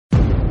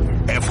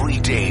Every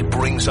day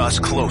brings us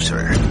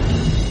closer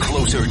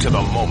to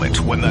the moment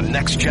when the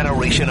next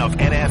generation of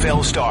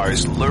NFL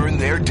stars learn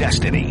their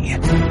destiny.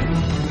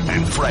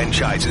 And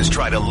franchises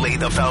try to lay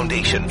the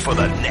foundation for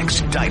the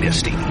next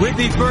dynasty. With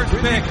the first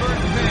pick.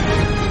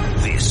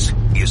 This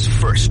is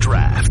First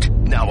Draft.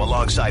 Now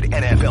alongside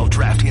NFL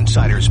Draft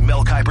Insiders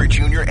Mel Kiper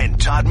Jr. and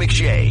Todd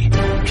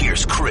McShay,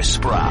 here's Chris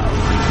Sproul.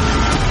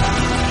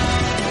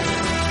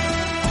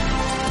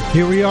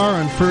 Here we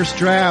are on First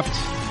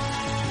Draft.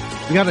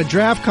 We got a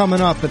draft coming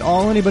up, but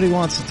all anybody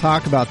wants to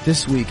talk about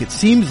this week, it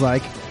seems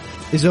like,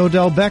 is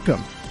Odell Beckham.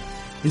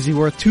 Is he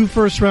worth 2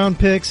 first-round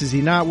picks? Is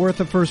he not worth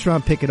a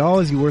first-round pick at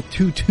all? Is he worth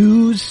 2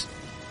 twos?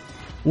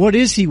 What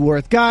is he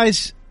worth?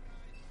 Guys,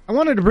 I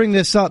wanted to bring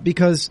this up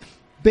because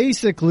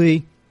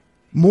basically,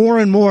 more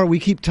and more we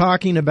keep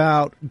talking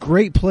about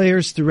great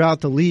players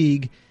throughout the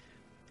league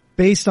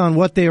based on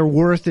what they are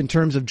worth in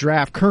terms of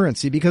draft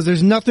currency, because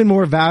there's nothing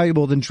more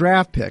valuable than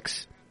draft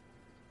picks.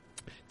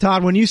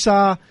 Todd, when you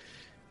saw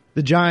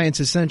the Giants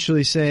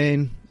essentially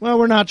saying, well,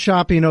 we're not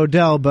shopping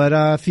Odell, but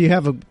if you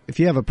have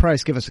a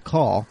price, give us a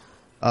call.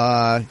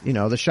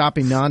 The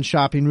shopping,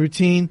 non-shopping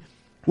routine.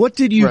 What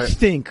did you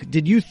think?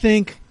 Did you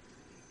think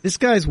this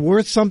guy's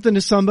worth something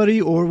to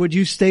somebody, or would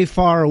you stay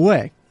far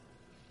away?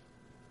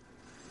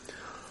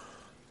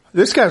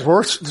 This guy's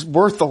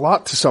worth a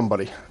lot to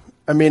somebody.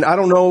 I mean, I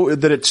don't know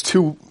that it's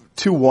two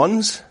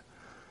ones,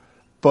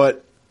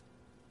 but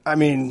I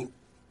mean,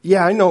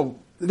 yeah, I know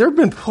there have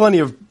been plenty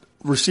of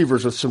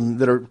receivers with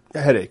that are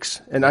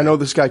headaches, and I know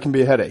this guy can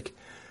be a headache,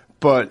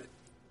 but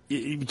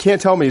you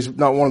can't tell me he's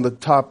not one of the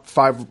top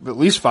 5, at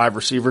least 5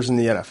 receivers in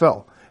the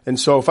NFL. And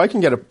so if I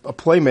can get a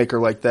playmaker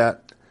like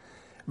that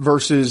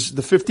versus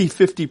the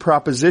 50-50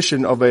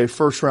 proposition of a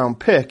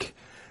first-round pick,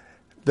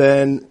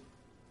 then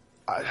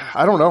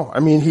I don't know.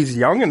 I mean, he's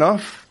young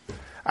enough.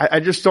 I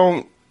just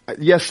don't.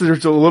 Yes,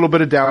 there's a little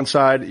bit of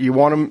downside. You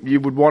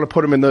would want to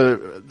put him in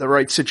the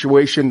right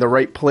situation, the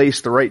right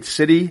place, the right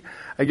city,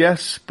 I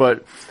guess.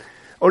 But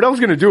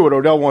Odell's going to do what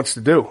Odell wants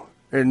to do.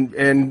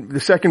 And the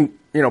second,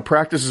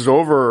 practice is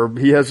over, or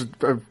he has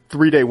a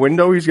 3-day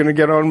window, he's going to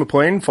get on the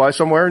plane, fly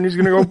somewhere, and he's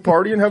going to go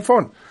party and have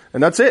fun.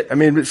 And that's it. I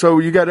mean, so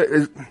you've got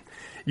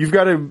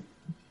to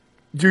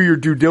do your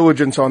due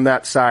diligence on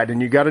that side,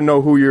 and you got to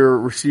know who your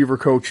receiver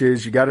coach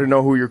is. You got to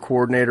know who your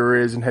coordinator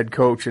is and head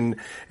coach, and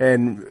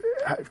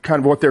kind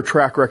of what their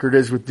track record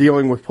is with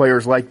dealing with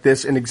players like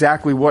this, and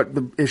exactly what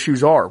the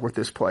issues are with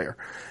this player.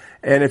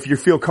 And if you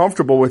feel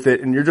comfortable with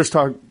it, and you're just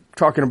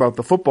talking about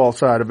the football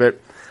side of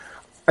it,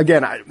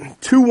 again,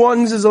 2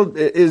 ones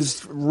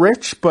is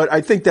rich, but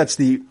I think that's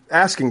the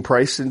asking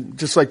price, and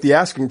just like the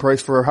asking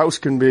price for a house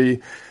can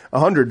be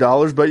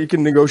 $100, but you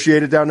can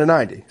negotiate it down to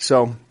 $90.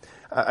 So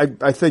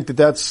I think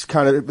that's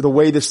kind of the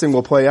way this thing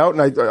will play out.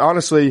 And I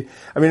honestly,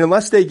 I mean,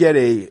 unless they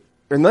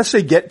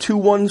get 2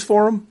 ones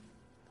for him,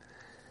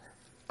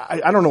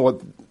 I don't know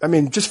what, I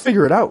mean, just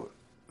figure it out.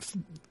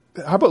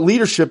 How about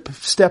leadership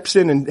steps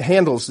in and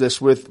handles this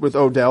with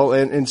Odell,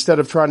 and instead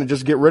of trying to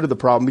just get rid of the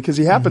problem, because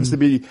he happens to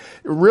be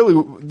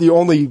really the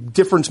only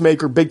difference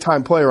maker, big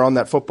time player on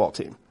that football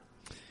team.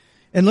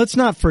 And let's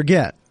not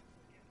forget,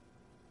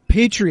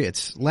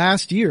 Patriots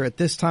last year at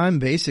this time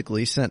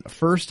basically sent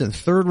 1st and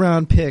 3rd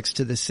round picks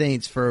to the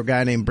Saints for a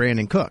guy named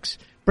Brandon Cooks.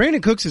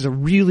 Brandon Cooks is a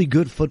really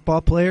good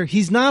football player.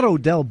 He's not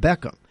Odell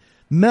Beckham.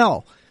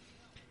 Mel,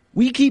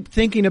 we keep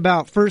thinking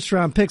about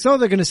first-round picks. Oh,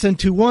 they're going to send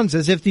 2 ones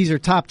as if these are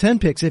top 10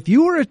 picks. If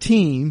you were a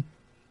team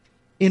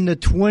in the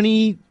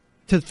 20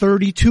 to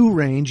 32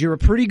 range, you're a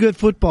pretty good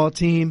football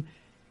team,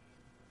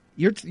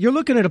 you're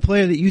looking at a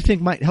player that you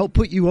think might help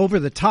put you over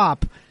the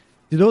top.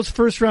 Do those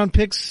first-round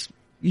picks,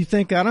 you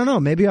think, I don't know,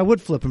 maybe I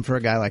would flip him for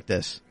a guy like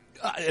this?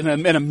 In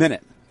a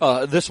minute.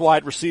 This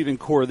wide receiving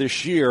core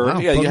this year,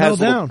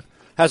 wow,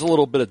 has a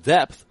little bit of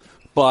depth.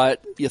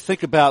 But you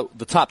think about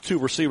the top 2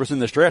 receivers in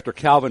this draft are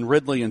Calvin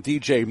Ridley and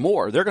DJ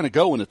Moore. They're going to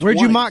go in the 20s. Where'd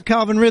you mock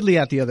Calvin Ridley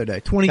at the other day?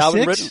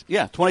 26?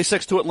 Yeah,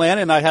 26 to Atlanta,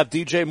 and I have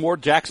DJ Moore,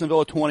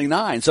 Jacksonville at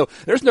 29. So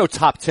there's no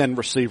top 10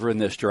 receiver in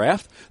this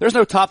draft. There's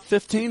no top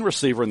 15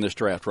 receiver in this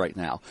draft right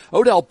now.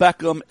 Odell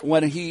Beckham,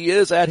 when he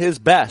is at his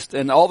best,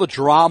 and all the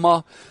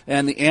drama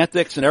and the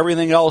antics and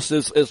everything else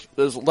is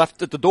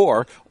left at the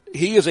door,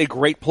 he is a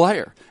great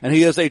player, and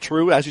he is a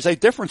true, as you say,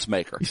 difference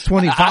maker. He's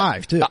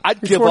 25, too.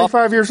 He's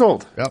 25 years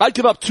old. Yep. I'd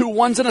give up 2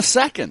 ones in a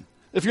second.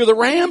 If you're the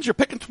Rams, you're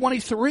picking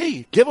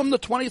 23. Give them the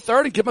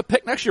 23rd and give them a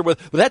pick next year. With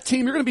that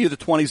team, you're going to be in the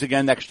 20s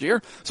again next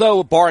year.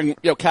 So barring,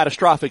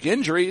 catastrophic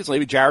injuries,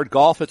 maybe Jared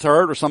Goff gets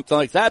hurt or something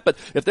like that. But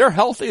if they're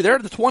healthy, they're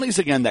in the 20s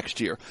again next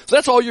year. So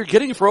that's all you're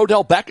getting for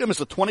Odell Beckham is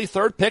the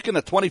 23rd pick and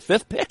the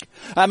 25th pick.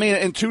 I mean,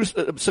 in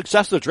 2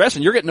 successive drafts,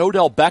 and you're getting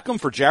Odell Beckham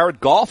for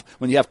Jared Goff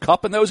when you have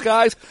Kupp and those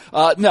guys.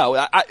 No,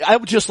 I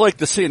would just like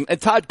to see,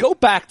 and Todd, go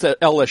back to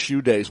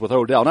LSU days with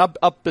Odell. And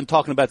I've been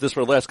talking about this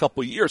for the last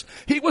couple of years.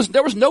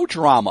 There was no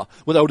drama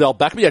with Odell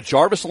Beckham. He had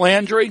Jarvis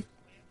Landry,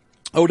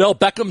 Odell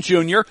Beckham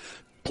Jr.,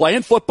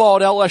 playing football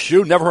at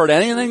LSU, never heard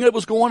anything that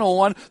was going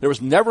on. There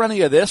was never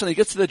any of this, and he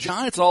gets to the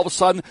Giants, and all of a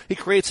sudden he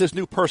creates his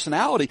new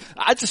personality.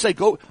 I'd just say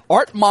go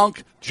Art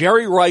Monk,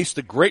 Jerry Rice,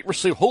 the great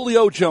receiver,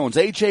 Julio Jones,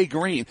 A.J.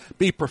 Green,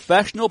 be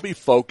professional, be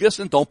focused,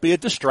 and don't be a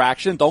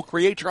distraction. Don't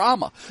create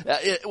drama.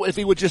 If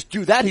he would just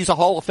do that, he's a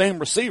Hall of Fame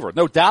receiver.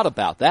 No doubt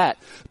about that.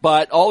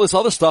 But all this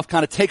other stuff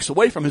kind of takes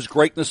away from his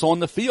greatness on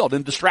the field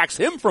and distracts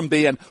him from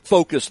being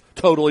focused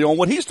totally on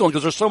what he's doing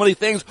because there's so many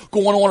things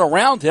going on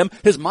around him.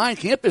 His mind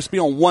can't just be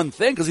on one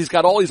thing because he's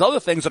got all these other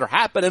things that are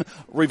happening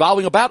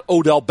revolving about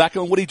Odell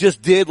Beckham, what he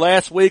just did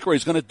last week or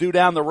he's going to do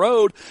down the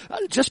road.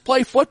 Just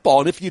play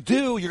football. And if you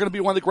do, you're going to be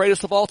one of the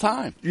greatest of all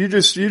time. You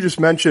just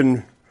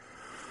mentioned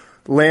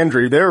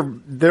Landry.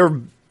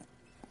 They're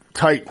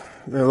tight.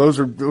 You know,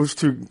 those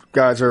two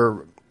guys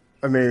are.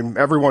 I mean,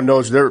 everyone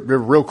knows they're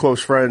real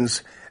close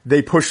friends.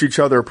 They push each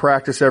other at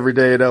practice every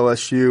day at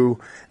LSU.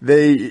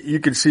 You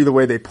could see the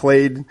way they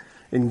played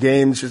in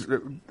games.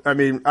 I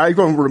mean, I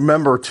don't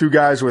remember two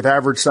guys with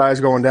average size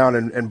going down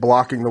and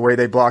blocking the way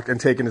they blocked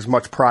and taking as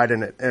much pride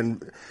in it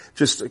and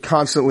just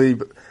constantly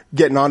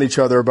getting on each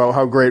other about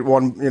how great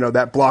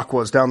that block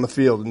was down the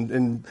field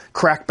and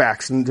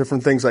crackbacks and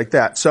different things like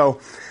that. So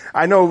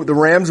I know the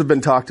Rams have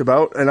been talked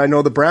about and I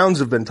know the Browns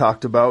have been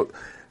talked about.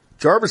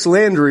 Jarvis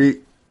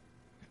Landry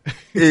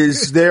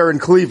is there in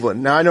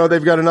Cleveland. Now I know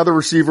they've got another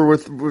receiver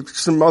with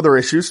some other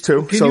issues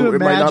too. Can you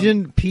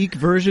imagine peak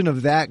version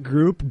of that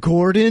group?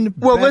 Gordon.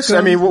 Well, Beckham, listen.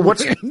 I mean,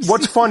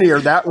 what's funnier,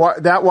 that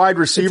wide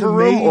receiver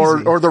room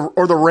or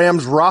the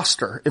Rams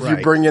roster? If you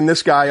bring in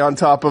this guy on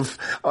top of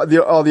all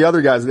the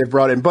other guys that they've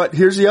brought in. But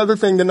here's the other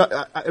thing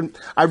that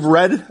I've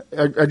read.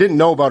 I didn't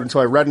know about it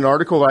until I read an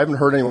article. I haven't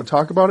heard anyone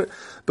talk about it.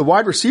 The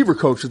wide receiver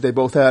coach that they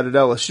both had at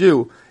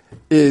LSU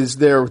is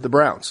there with the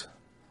Browns.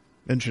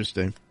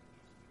 Interesting.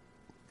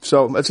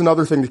 So that's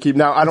another thing to keep.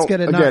 Now,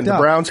 the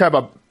Browns have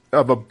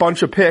a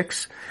bunch of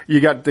picks.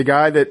 You got the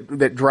guy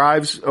that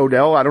drives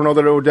Odell. I don't know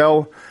that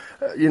Odell,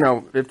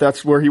 if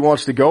that's where he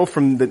wants to go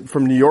from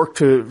New York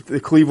to the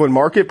Cleveland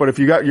market. But if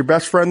you got your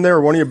best friend there,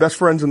 or one of your best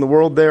friends in the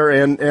world there,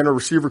 and a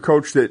receiver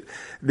coach that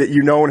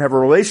you know and have a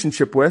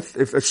relationship with,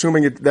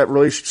 assuming that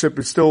relationship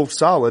is still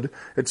solid,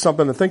 it's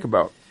something to think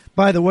about.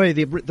 By the way,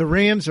 the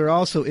Rams are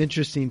also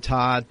interesting,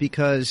 Todd,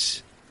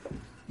 because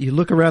you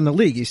look around the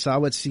league. You saw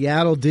what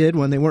Seattle did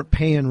when they weren't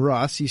paying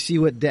Russ. You see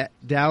what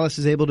Dallas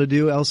is able to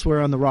do elsewhere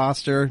on the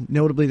roster,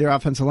 notably their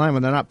offensive line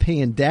when they're not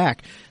paying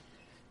Dak.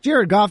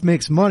 Jared Goff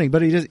makes money,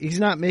 but he's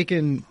not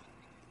making,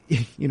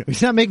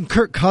 he's not making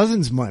Kirk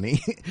Cousins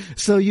money.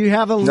 So you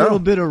have a little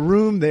bit of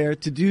room there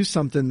to do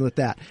something with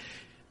that.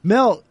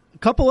 Mel, a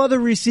couple other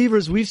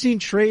receivers we've seen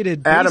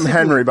traded. Adam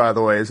Henry, by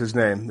the way, is his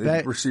name,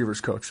 the receivers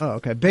coach. Oh,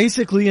 okay.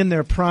 Basically in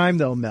their prime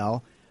though,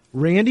 Mel.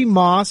 Randy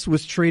Moss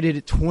was traded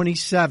at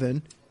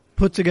 27.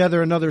 Put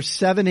together another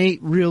 7-8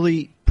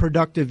 really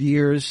productive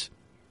years.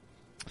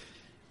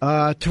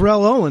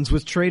 Terrell Owens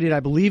was traded, I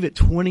believe, at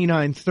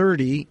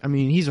 29-30. I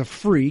mean, he's a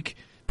freak.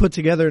 Put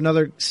together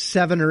another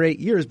 7 or 8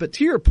 years. But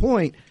to your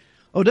point,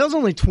 Odell's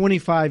only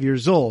 25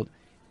 years old.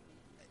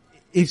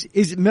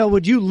 Mel,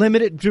 would you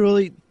limit it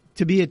really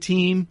to be a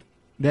team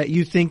that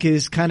you think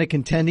is kind of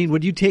contending?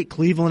 Would you take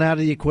Cleveland out of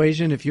the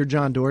equation if you're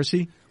John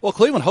Dorsey? Well,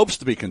 Cleveland hopes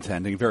to be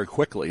contending very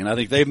quickly, and I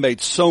think they've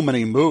made so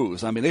many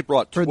moves. I mean, they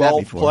brought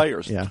 12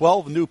 players,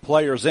 12 new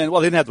players in.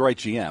 Well, they didn't have the right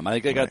GM. I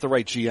think they got the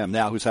right GM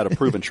now who's had a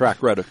proven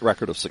track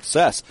record of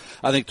success.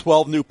 I think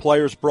 12 new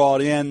players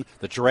brought in,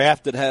 the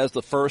draft that has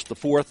the 1st, the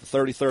 4th, the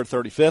 33rd,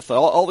 35th,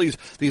 all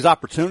these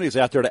opportunities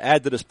out there to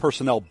add to this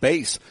personnel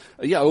base.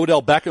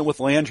 Odell Beckham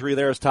with Landry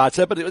there, as Todd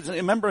said, but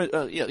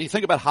remember, you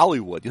think about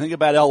Hollywood, you think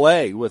about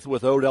L.A. with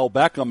Odell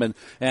Beckham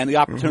and the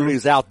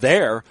opportunities out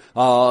there,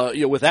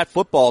 with that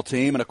football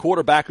team, and a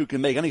quarterback who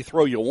can make any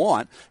throw you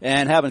want,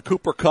 and having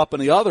Cooper Kupp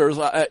and the others,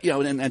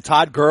 and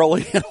Todd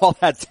Gurley and all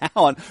that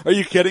talent. Are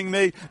you kidding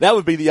me? That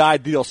would be the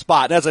ideal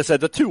spot. And as I said,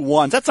 the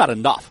 2-1s, that's not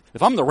enough.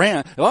 If I'm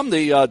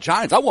the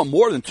Giants, I want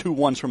more than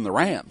 2-1s from the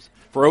Rams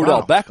for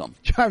Odell Beckham.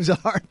 Drives a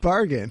hard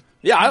bargain.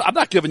 Yeah, I'm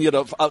not giving you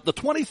the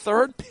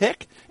 23rd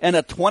pick and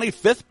a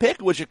 25th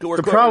pick, which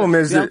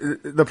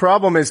the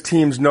problem is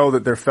teams know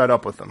that they're fed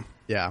up with them.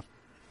 Yeah,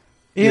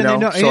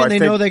 and they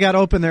know they got to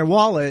open their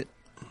wallet.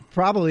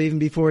 Probably even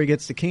before he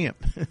gets to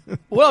camp.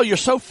 Well, you're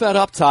so fed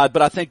up, Todd,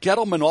 but I think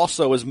Gettleman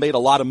also has made a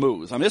lot of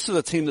moves. I mean, this is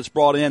a team that's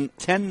brought in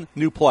 10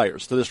 new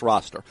players to this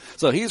roster.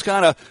 So he's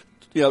kind of,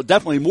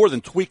 definitely more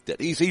than tweaked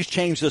it. He's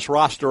changed this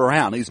roster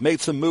around. He's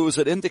made some moves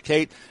that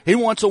indicate he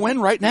wants to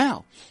win right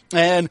now.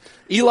 And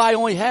Eli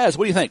only has,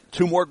 what do you think,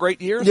 2 more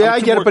great years? Yeah, I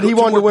get it, but he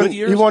wanted to win.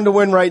 He wanted to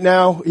win right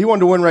now. He wanted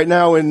to win right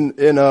now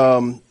in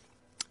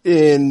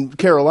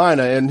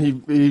Carolina, and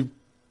he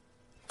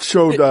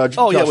showed Josh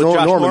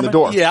Norman the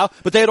door. Yeah,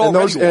 but they had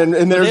already won.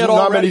 And there's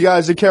not many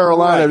guys in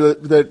Carolina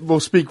that will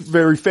speak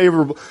very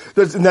favorable.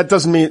 And that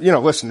doesn't mean,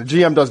 listen, the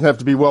GM doesn't have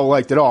to be well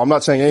liked at all. I'm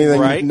not saying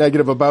anything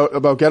negative about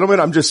Gettleman.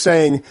 I'm just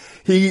saying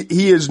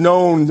he is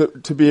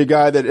known to be a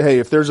guy that, hey,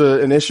 if there's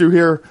an issue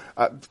here,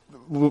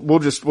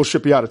 we'll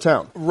ship you out of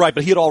town. Right,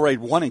 but he had already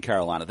won in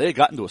Carolina. They had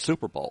gotten to a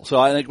Super Bowl. So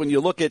I think when you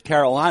look at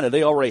Carolina,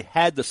 they already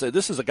had to say,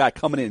 this is a guy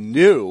coming in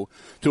new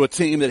to a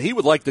team that he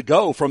would like to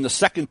go from the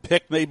 2nd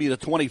pick, maybe the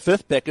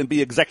 25th pick, and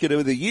be executive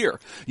of the year.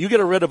 You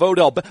get rid of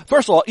Odell.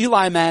 First of all,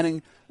 Eli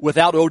Manning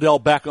without Odell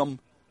Beckham,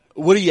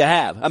 what do you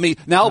have? I mean,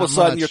 now all of a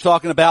sudden you're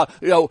talking about,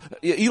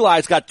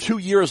 Eli's got 2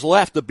 years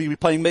left to be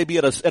playing maybe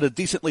at a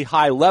decently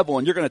high level,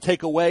 and you're going to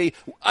take away.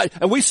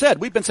 And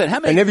we've been saying, how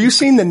many? And have you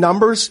seen the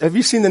numbers? Have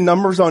you seen the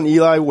numbers on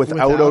Eli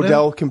without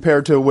Odell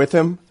compared to with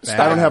him?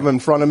 I don't have them in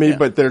front of me,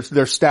 but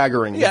they're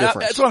staggering. Yeah, the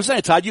difference. That's what I'm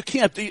saying, Todd. You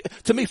can't.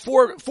 To me,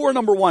 four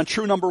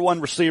true number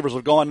one receivers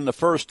have gone in the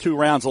first 2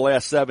 rounds of the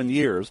last 7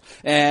 years,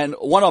 and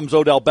one of them's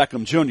Odell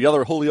Beckham Jr., the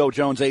other Julio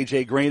Jones,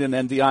 AJ Green, and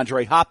then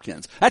DeAndre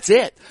Hopkins. That's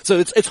it. So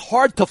it's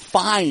hard to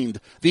find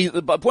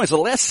the points. The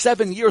last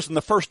 7 years in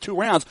the first 2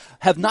 rounds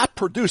have not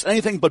produced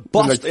anything but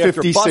bust like 56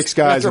 after bust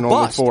guys after and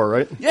bust. only 4,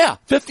 right? Yeah,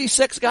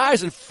 56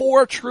 guys and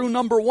 4 true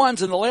number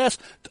ones in the last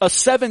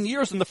 7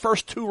 years in the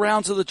first 2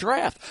 rounds of the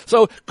draft.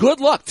 So good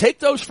luck. Take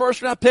those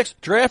first round picks,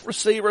 draft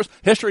receivers.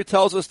 History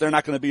tells us they're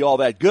not going to be all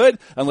that good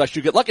unless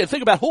you get lucky. And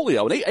think about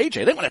Julio and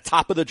AJ. They went at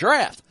top of the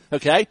draft.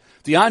 Okay?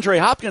 DeAndre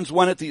Hopkins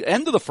went at the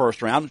end of the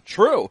first round,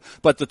 true.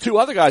 But the 2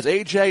 other guys,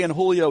 AJ and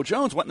Julio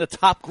Jones, went in the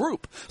top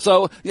group.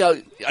 So,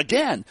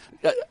 again,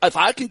 if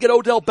I can get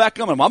Odell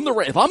Beckham,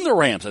 if I'm the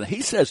Rams, and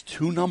he says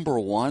 2 number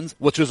ones,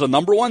 which is a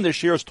number one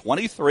this year is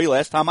 23,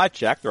 last time I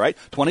checked, right?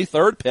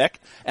 23rd pick,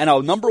 and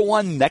a number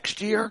one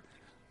next year,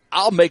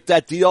 I'll make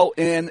that deal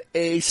in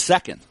a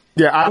second.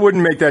 Yeah, I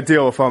wouldn't make that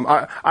deal if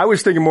I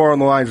was thinking more on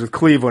the lines with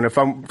Cleveland. If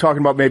I'm talking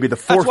about maybe the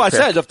 4th That's why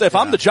pick. I said if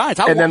I'm the Giants,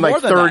 I and want then more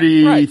than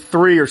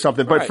 33 that. or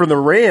something. But Right. for the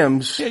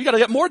Rams, Yeah, you got to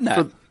get more than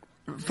that.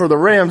 For the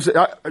Rams,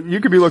 you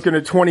could be looking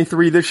at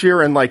 23 this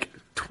year and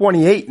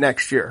 28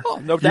 next year.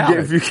 Oh, no doubt.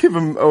 If you give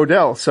him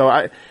Odell. So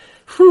I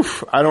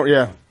don't.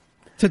 Yeah.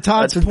 To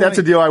Todd's point, that's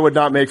a deal I would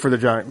not make for the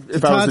Giants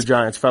if I was the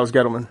Giants. If I was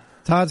Gettleman.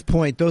 Todd's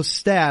point, those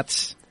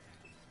stats.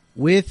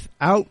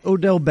 Without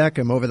Odell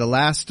Beckham over the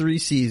last 3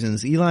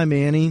 seasons, Eli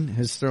Manning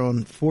has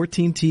thrown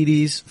 14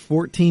 TDs,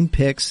 14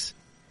 picks,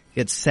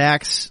 gets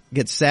sacked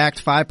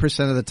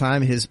 5% of the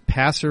time. His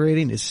passer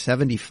rating is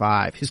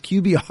 75. His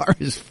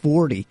QBR is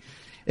 40.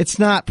 It's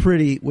not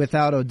pretty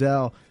without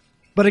Odell.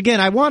 But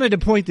again, I wanted to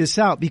point this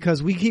out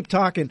because we keep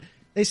talking,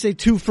 they say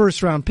 2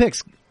 first-round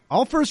picks.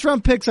 All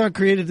first-round picks aren't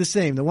created the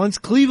same. The ones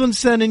Cleveland's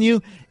sending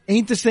you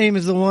ain't the same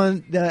as the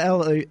one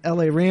the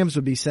LA Rams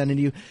would be sending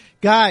you.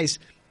 Guys,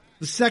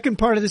 the second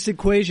part of this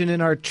equation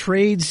in our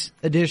trades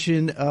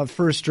edition of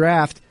First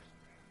Draft,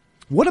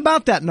 what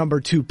about that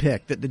number 2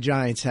 pick that the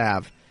Giants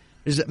have?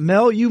 Is it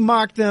Mel? You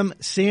mocked them,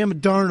 Sam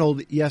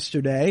Darnold,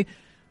 yesterday,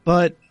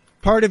 but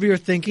part of your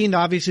thinking,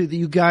 obviously, that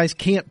you guys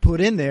can't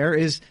put in there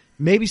is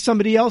maybe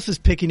somebody else is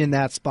picking in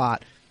that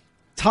spot.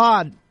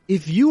 Todd,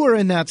 if you are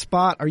in that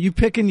spot, are you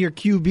picking your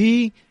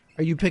QB?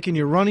 Are you picking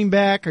your running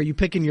back? Are you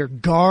picking your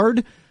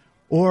guard?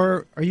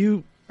 Or are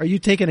you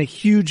taking a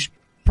huge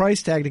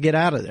price tag to get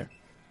out of there?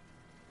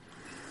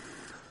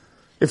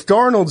 If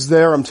Darnold's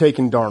there, I'm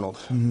taking Darnold.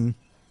 Mm-hmm.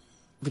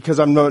 Because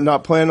I'm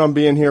not planning on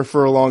being here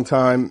for a long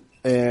time,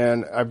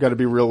 and I've got to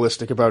be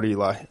realistic about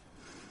Eli.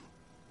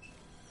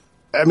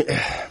 I mean,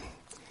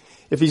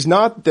 if he's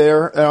not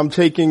there, and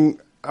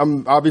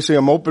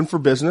I'm open for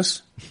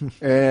business,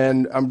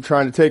 and I'm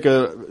trying to take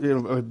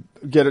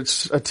get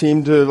a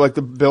team to like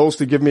the Bills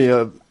to give me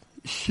a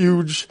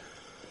huge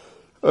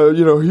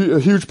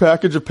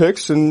package of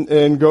picks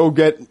and go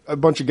get a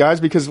bunch of guys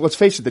because let's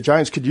face it, the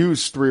Giants could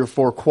use 3 or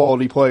 4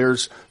 quality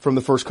players from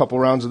the first couple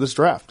rounds of this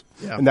draft,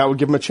 and that would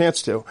give them a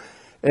chance to.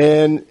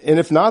 And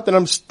if not, then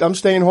I'm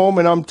staying home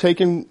and I'm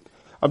taking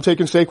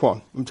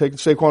Saquon. I'm taking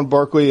Saquon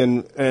Barkley,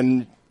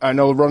 and I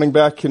know running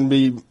back can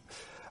be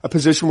a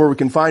position where we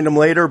can find him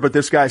later, but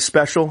this guy's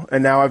special,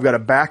 and now I've got a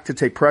back to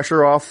take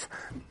pressure off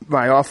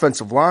my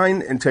offensive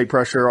line and take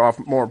pressure off,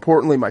 more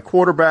importantly, my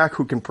quarterback,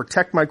 who can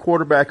protect my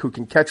quarterback, who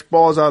can catch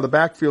balls out of the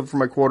backfield for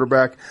my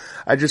quarterback.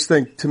 I just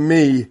think, to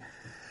me,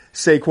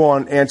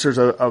 Saquon answers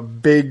a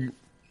big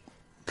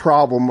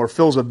problem or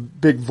fills a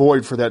big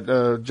void for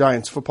that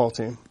Giants football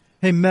team.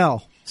 Hey,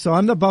 Mel, so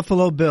I'm the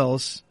Buffalo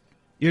Bills.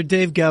 You're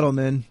Dave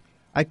Gettleman.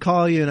 I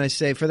call you and I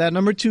say, for that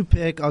number 2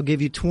 pick, I'll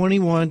give you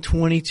 21,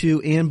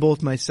 22, and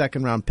both my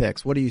second-round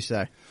picks. What do you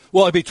say?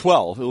 Well, it'd be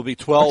 12. It would be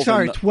 12.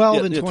 12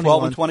 and 21.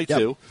 12 and 22.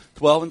 Yep.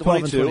 12 and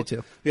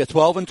 22. Yeah,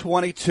 12 and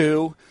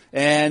 22.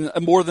 And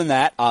more than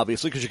that,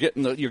 obviously, because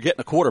you're getting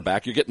a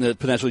quarterback. You're getting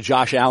potentially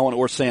Josh Allen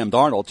or Sam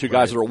Darnold, 2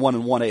 guys that are 1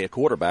 and 1A at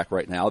quarterback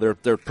right now. They're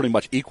pretty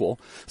much equal.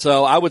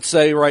 So I would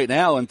say right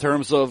now, in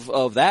terms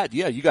of that,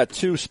 yeah, you got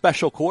 2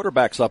 special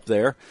quarterbacks up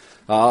there,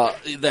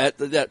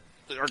 that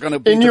are going to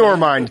be in your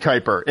mind,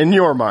 Kuiper. In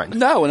your mind,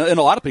 no, in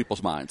a lot of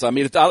people's minds. I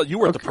mean, you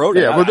were at the pro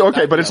day.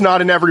 Yeah, but it's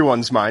not in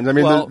everyone's minds. I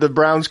mean, the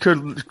Browns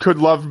could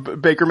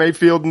love Baker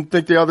Mayfield and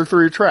think the other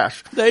 3 are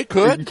trash. They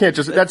could. You can't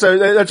just. That's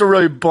a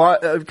really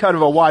kind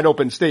of a wide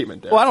open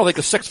statement there. Well, I don't think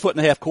a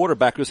 6'1.5"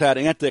 quarterback who's had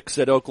antics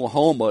at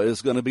Oklahoma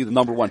is going to be the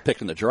number 1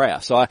 pick in the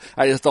draft. So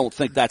I just don't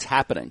think that's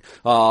happening.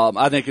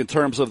 I think in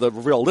terms of the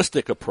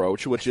realistic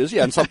approach, which is,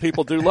 and some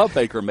people do love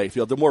Baker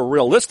Mayfield, the more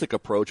realistic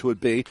approach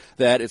would be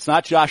that it's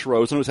not Josh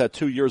Rosen, who's had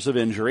 2 years of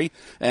injury,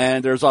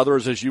 and there's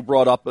others, as you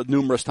brought up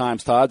numerous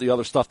times, Todd, the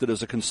other stuff that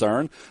is a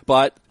concern.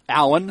 But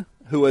Allen,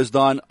 who has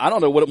done, I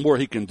don't know what more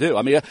he can do.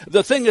 I mean,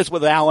 the thing is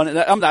with Allen, and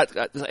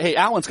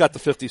Allen's got the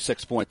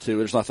 56.2.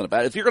 There's nothing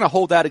about it. If you're going to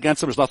hold that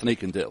against him, there's nothing he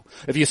can do.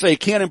 If you say he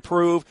can't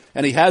improve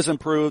and he has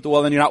improved,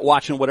 well, then you're not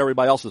watching what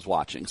everybody else is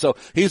watching. So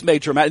he's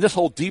made dramatic, this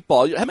whole deep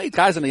ball. How many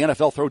guys in the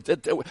NFL throw,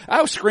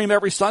 I scream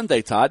every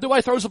Sunday, Todd.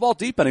 Nobody throws the ball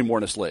deep anymore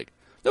in this league.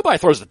 Nobody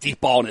throws the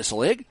deep ball in this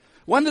league.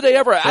 When did they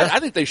ever? Yeah. I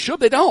think they should.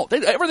 They don't.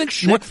 Everything's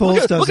short. Nick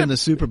Foles does in the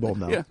Super Bowl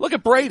now. Yeah, look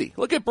at Brady.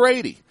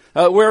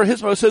 Where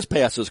most of his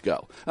passes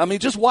go. I mean,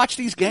 just watch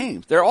these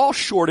games. They're all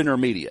short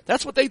intermediate.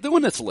 That's what they do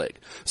in this league.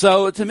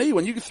 So to me,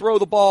 when you throw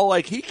the ball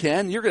like he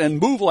can, you're going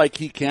to move like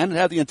he can, and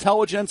have the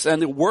intelligence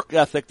and the work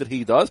ethic that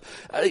he does.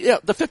 The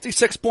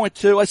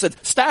 56.2. I said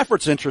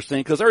Stafford's interesting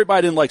because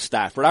everybody didn't like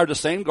Stafford. I heard the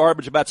same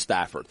garbage about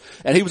Stafford,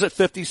 and he was at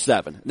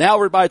 57. Now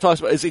everybody talks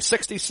about, is he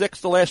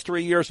 66 the last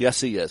 3 years?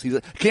 Yes, he is. He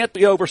can't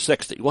be over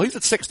 60. Well, he's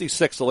at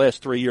 66 the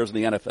last 3 years in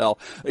the NFL.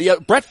 Yeah,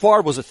 Brett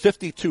Favre was at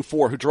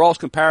 52.4. Who draws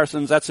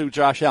comparisons? That's who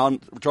Josh Allen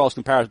draws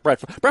comparisons.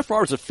 Brett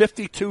Favre was at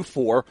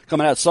 52.4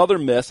 coming out of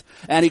Southern Miss,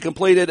 and he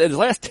completed in his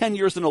last 10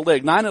 years in the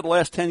league. 9 of the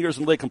last 10 years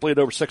in the league completed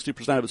over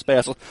 60% of his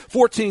passes.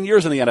 14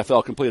 years in the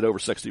NFL completed over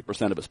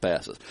 60% of his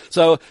passes.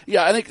 So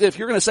yeah, I think if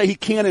you're going to say he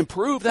can't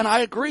improve, then I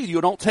agree.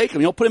 You don't take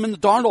him. You don't put him in the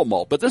Darnold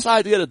mold. But this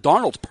idea that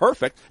Darnold's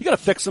perfect, you got to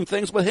fix some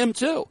things with him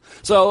too.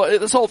 So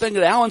this whole thing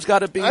that Allen's got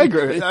to be. I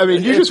agree. I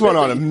mean, you just went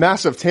on a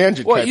massive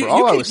tangent. Well,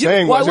 all I was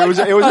saying was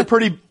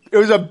it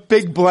was a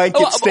big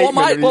blanket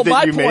statement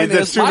that you made,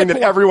 assuming that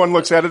everyone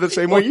looks at it the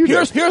same way you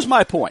do. Here's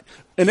my point.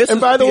 And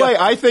by the way,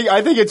 I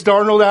think it's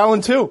Darnold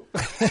Allen too.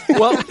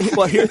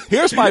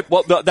 Here's my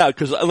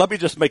because let me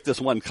just make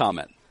this one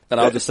comment. And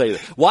I'll just say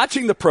this.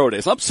 Watching the pro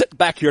days, I'm sitting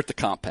back here at the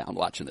compound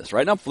watching this,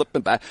 right? And I'm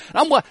flipping back.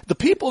 And the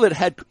people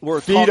that were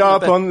feet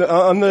up on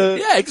the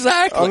yeah,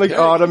 exactly. On the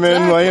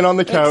ottoman, laying on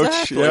the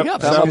couch. Exactly. Yep.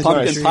 Pumpkin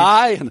nice.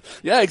 Pie. And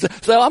yeah,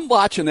 exactly. So I'm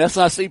watching this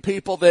and I see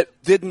people that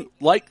didn't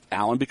like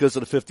Allen because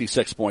of the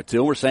 56.2.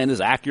 And we're saying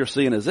his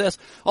accuracy and his this,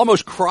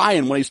 almost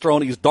crying when he's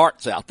throwing these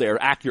darts out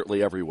there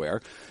accurately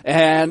everywhere.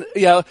 And,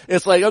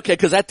 it's like, okay,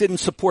 cause that didn't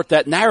support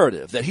that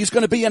narrative that he's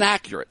going to be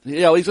inaccurate.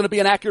 He's going to be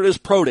inaccurate at his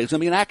pro day. He's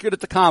going to be inaccurate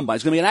at the combine.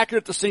 He's going to be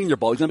inaccurate at the Senior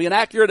Bowl. He's going to be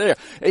inaccurate there.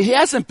 He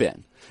hasn't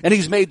been. And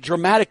he's made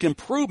dramatic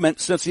improvement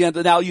since the end.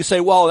 Now you say,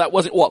 well, that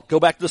wasn't, go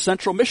back to the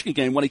Central Michigan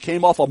game when he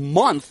came off a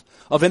month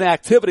of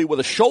inactivity with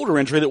a shoulder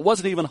injury that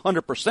wasn't even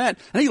 100%,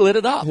 and he lit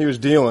it up. He was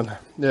dealing.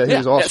 Yeah, he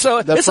was awesome.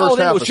 So that first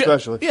half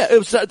especially. Yeah, it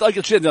was like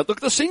a shit. Look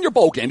at the Senior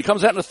Bowl game. He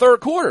comes out in the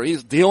third quarter.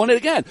 He's dealing it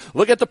again.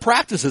 Look at the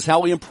practices,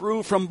 how he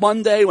improved from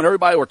Monday when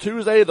everybody, or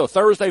Tuesday, the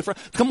Thursday.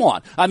 Come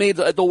on. I mean,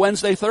 the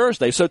Wednesday,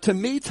 Thursday. So to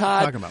me,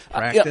 Todd. Talking about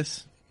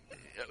practice.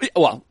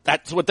 Well,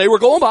 that's what they were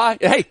going by.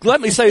 Hey,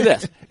 let me say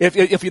this.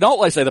 If you don't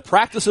like, say the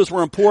practices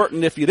were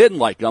important if you didn't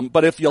like them,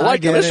 but if you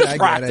like them, it's just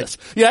practice.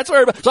 Yeah, that's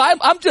where. So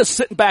I'm just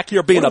sitting back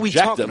here being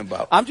objective.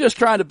 I'm just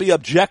trying to be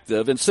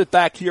objective and sit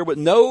back here with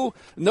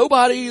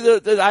nobody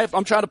that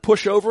I'm trying to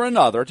push over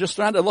another. Just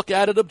trying to look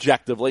at it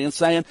objectively and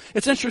saying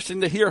it's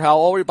interesting to hear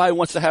how everybody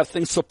wants to have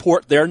things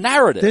support their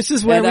narrative. This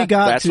is where we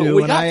got to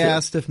when I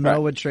asked if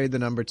Mel would trade the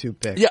number 2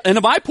 pick. Yeah, and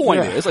my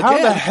point is, again, how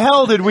the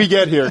hell did we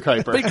get here,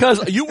 Kuiper?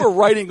 Because you were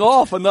writing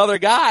off another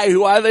guy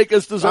who I think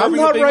is deserving. I'm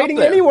not of being writing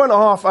up there. anyone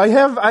off. I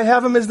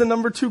have him as the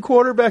number 2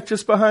 quarterback,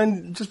 just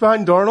behind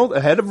Darnold,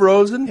 ahead of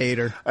Rosen,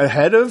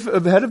 ahead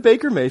of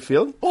Baker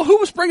Mayfield. Well, who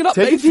was bringing up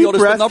Mayfield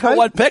as the number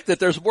 1 pick? That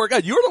there's more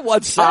guys. You're the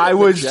one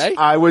saying Jay.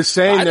 I was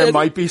saying there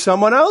might be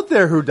someone out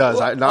there who does.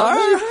 Well,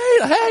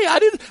 I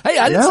didn't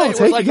say it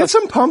was like get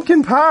some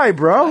pumpkin pie,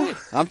 bro. Hey,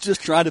 I'm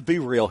just trying to be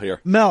real here.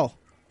 Mel,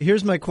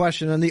 here's my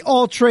question on the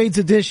All Trades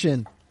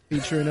edition.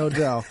 Featuring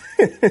Odell.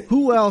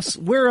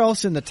 Where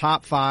else in the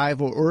top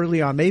 5 or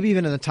early on, maybe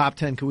even in the top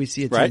 10, could we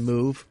see a team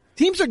move?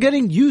 Teams are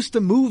getting used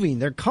to moving.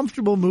 They're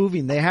comfortable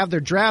moving. They have their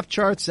draft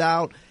charts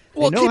out.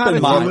 They know how to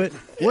do it.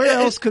 Where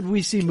else could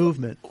we see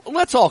movement?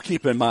 Let's all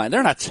keep in mind,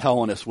 they're not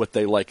telling us what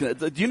they like.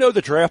 Do you know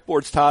the draft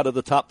boards, Todd, of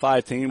the top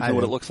 5 teams and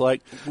what it looks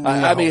like?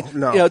 No, we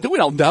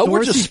don't know.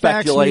 We're just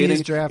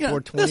speculating.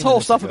 This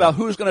whole stuff about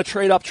who's going to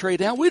trade up, trade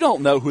down, we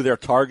don't know who they're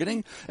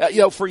targeting.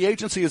 Free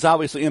agency has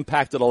obviously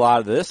impacted a lot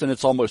of this, and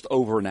it's almost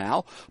over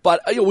now. But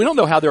we don't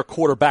know how their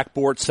quarterback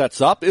board sets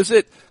up. Is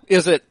it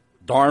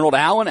Darnold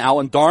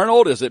Allen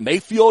Darnold? Is it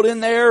Mayfield in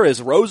there?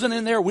 Is Rosen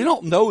in there? We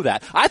don't know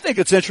that. I think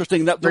it's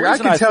interesting that I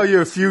can tell you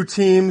a few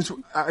teams.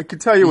 I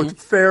could tell you with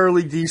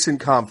fairly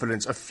decent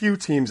confidence a few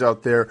teams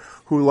out there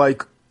who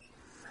like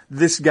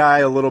this guy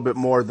a little bit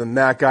more than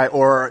that guy,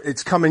 or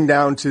it's coming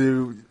down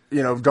to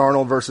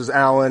Darnold versus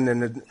Allen,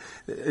 and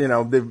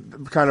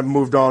they've kind of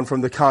moved on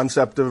from the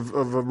concept of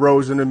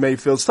Rosen and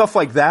Mayfield, stuff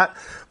like that.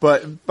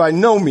 But by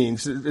no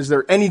means is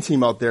there any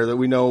team out there that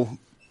we know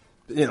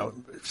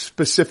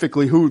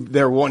specifically who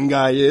their one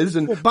guy is.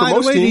 And by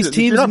the way, these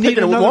teams need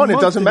another one. It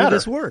doesn't matter.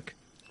 This work.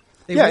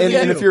 And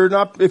if you're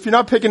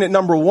not picking at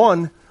number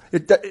 1,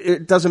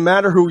 it doesn't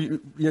matter who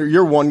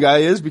your one guy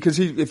is, because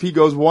if he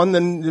goes 1,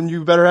 then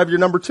you better have your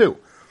number 2.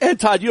 And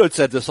Todd, you had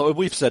said this,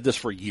 we've said this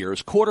for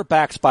years.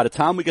 Quarterbacks, by the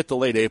time we get to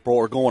late April,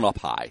 are going up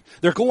high.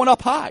 They're going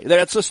up high.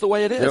 That's just the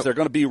way it is. Yep. They're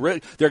going to be,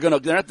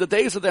 the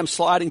days of them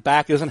sliding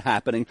back isn't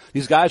happening.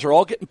 These guys are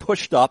all getting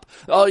pushed up.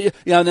 And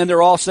then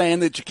they're all saying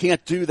that you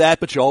can't do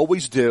that, but you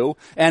always do.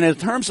 And in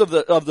terms of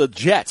the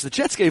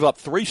Jets gave up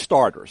 3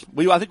 starters.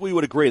 I think we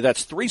would agree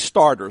that's 3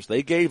 starters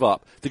they gave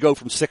up to go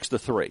from 6 to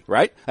 3,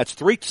 right? That's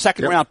 3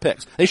 second round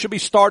picks. They should be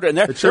started, and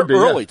they're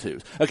early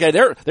twos. Okay,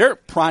 they're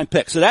prime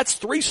picks. So that's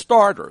 3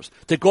 starters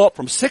to go up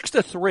from 6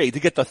 to 3 to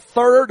get the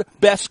 3rd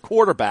best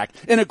quarterback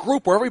in a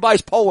group where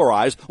everybody's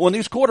polarized on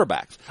these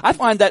quarterbacks. I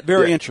find that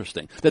very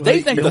interesting. That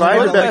they think the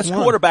 3rd best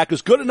quarterback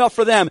is good enough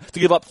for them to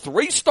give up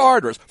 3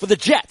 starters for the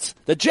Jets.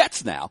 The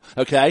Jets now,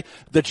 okay?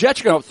 The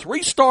Jets are going to have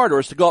 3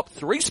 starters to go up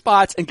 3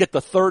 spots and get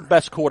the 3rd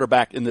best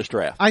quarterback in this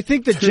draft. I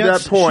think the Jets to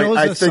that point, shows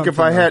I think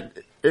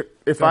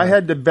if I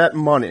had to bet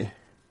money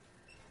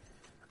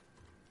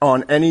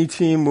on any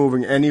team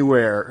moving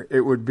anywhere,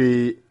 it would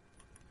be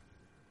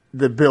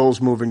the Bills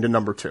moving to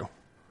number 2.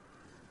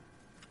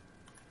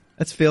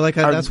 That's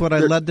that's what I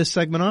led this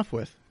segment off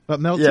with. But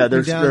Mel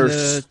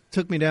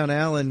took me down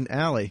Allen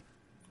Alley.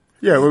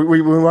 Yeah,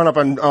 we went up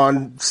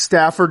on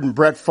Stafford and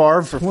Brett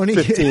Favre for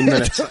 15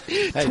 minutes.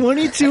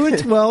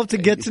 22-12 to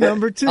get to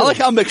number 2. I like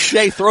how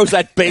McShay throws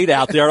that bait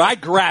out there. I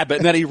grab it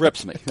and then he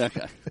rips me.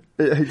 Okay.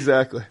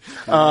 Exactly.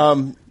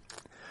 But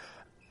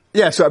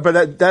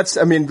that's,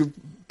 I mean,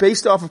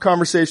 based off of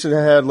conversation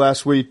I had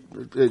last week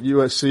at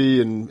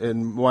USC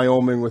and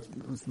Wyoming with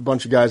a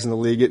bunch of guys in the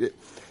league,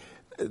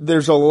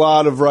 there's a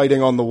lot of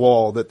writing on the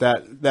wall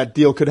that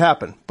deal could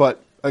happen.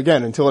 But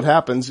again, until it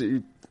happens,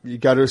 you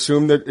got to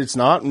assume that it's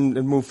not and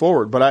move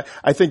forward. But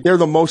I think they're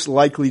the most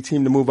likely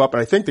team to move up,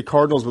 and I think the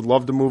Cardinals would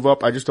love to move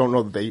up. I just don't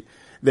know that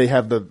they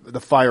have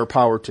the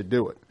firepower to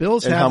do it.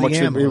 Bills and have how much the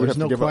ammo, would there's have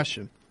no to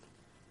question.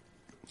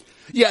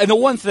 Yeah, and the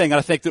one thing I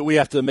think that we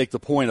have to make the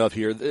point of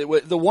here,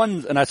 the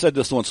one, and I said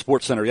this on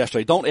SportsCenter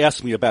yesterday, don't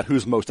ask me about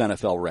who's most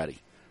NFL ready.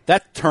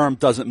 That term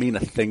doesn't mean a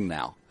thing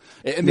now.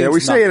 We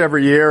say it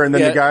every year, and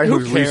then the guy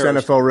who's least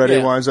NFL ready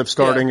winds up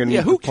starting and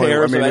who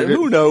cares?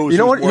 Who knows? You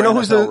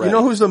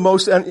know who's the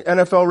most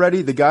NFL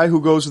ready? The guy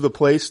who goes to the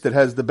place that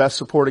has the best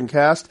supporting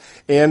cast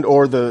and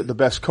or the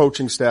best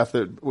coaching staff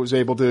that was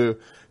able to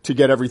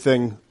get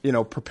everything,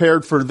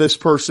 prepared for this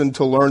person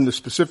to learn the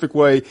specific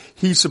way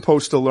he's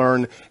supposed to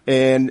learn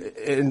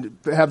and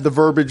have the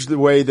verbiage the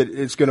way that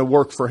it's going to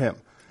work for him.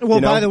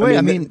 Well, by the way,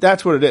 I mean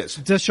that's what it is.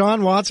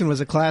 Deshaun Watson was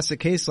a classic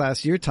case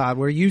last year, Todd,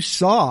 where you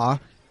saw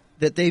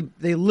that they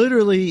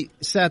literally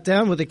sat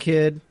down with a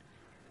kid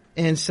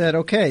and said,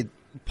 okay,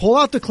 pull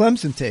out the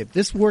Clemson tape.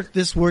 This worked,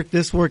 this worked,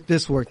 this worked,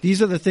 this worked.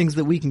 These are the things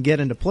that we can get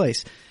into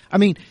place. I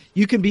mean,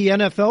 you can be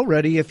NFL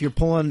ready if you're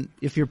pulling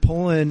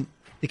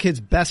the kid's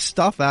best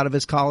stuff out of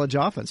his college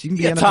offense. You can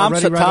be NFL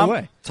ready right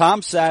away.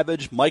 Tom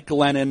Savage, Mike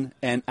Glennon,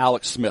 and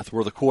Alex Smith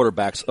were the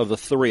quarterbacks of the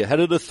 3,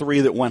 ahead of the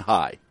 3 that went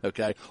high.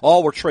 Okay,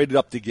 all were traded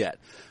up to get.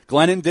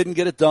 Glennon didn't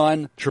get it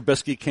done.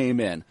 Trubisky came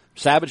in.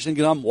 Savage didn't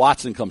get on.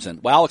 Watson comes in.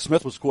 Well, Alex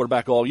Smith was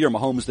quarterback all year.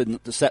 Mahomes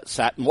didn't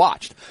sat and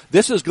watched.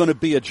 This is going to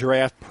be a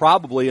draft,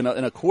 probably in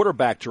a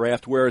quarterback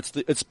draft, where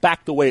it's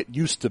back the way it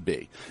used to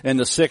be in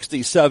the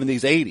 60s,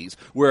 70s, 80s,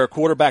 where a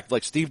quarterback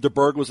like Steve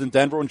DeBerg was in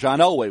Denver and John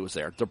Elway was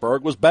there.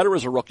 DeBerg was better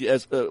as a rookie.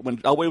 When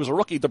Elway was a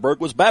rookie, DeBerg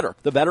was better.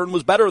 The veteran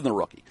was better than the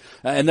rookie.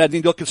 And then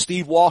you look at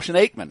Steve Walsh and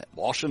Aikman.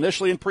 Walsh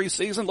initially in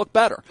preseason looked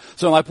better.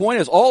 So my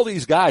point is, all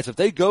these guys, if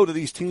they go to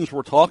these teams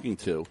we're talking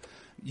to,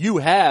 you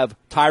have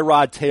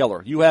Tyrod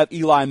Taylor, you have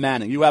Eli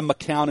Manning, you have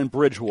McCown and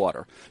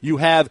Bridgewater, you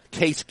have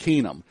Case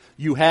Keenum,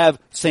 you have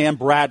Sam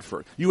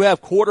Bradford, you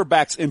have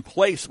quarterbacks in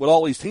place with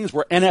all these teams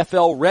where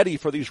NFL ready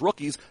for these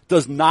rookies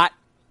does not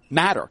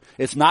matter.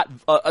 It's not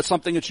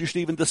something that you should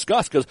even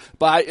discuss because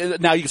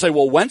now you can say,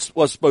 well, Wentz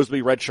was supposed to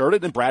be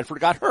redshirted and Bradford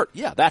got hurt.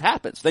 Yeah, that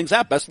happens. Things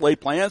happen. Best laid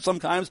plans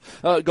sometimes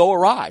go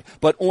awry.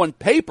 But on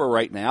paper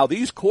right now,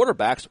 these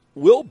quarterbacks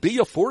will be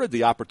afforded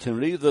the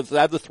opportunity to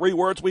have the 3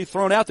 words we've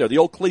thrown out there, the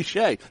old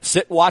cliche,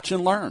 sit, watch,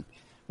 and learn.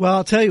 Well,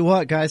 I'll tell you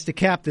what, guys, to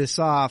cap this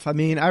off, I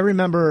mean, I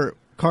remember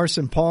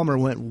Carson Palmer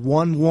went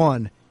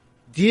 1-1,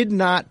 did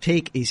not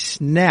take a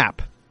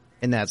snap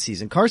in that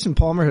season. Carson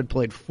Palmer had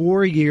played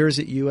 4 years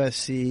at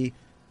USC,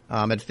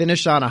 had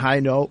finished on a high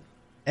note,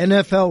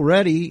 NFL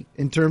ready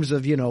in terms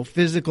of,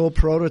 physical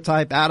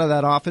prototype out of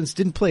that offense,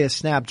 didn't play a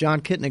snap.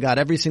 John Kitna got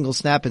every single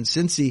snap in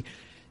Cincy.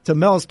 To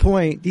Mel's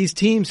point, these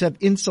teams have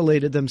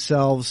insulated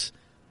themselves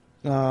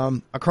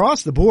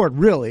across the board,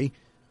 really.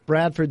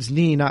 Bradford's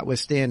knee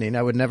notwithstanding,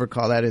 I would never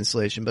call that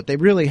insulation, but they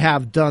really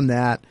have done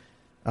that.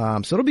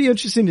 So it'll be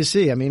interesting to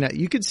see. I mean,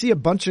 you could see a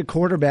bunch of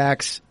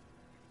quarterbacks.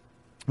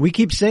 We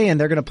keep saying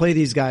they're going to play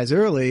these guys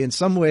early in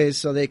some ways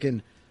so they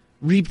can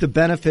reap the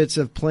benefits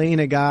of playing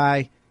a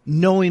guy,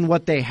 knowing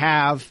what they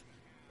have,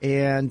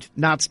 and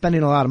not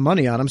spending a lot of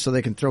money on them so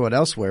they can throw it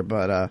elsewhere.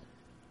 But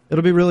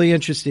it'll be really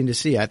interesting to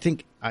see. I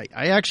think I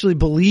actually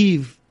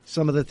believe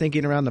some of the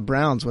thinking around the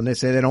Browns when they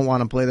say they don't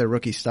want to play their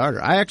rookie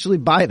starter. I actually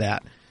buy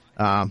that,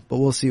 but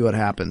we'll see what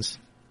happens.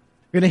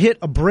 We're going to hit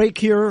a break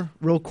here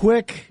real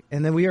quick,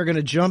 and then we are going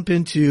to jump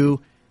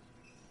into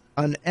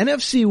an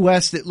NFC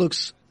West that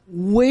looks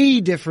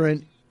way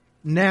different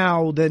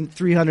now than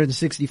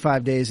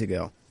 365 days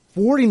ago.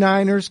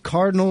 49ers,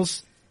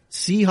 Cardinals,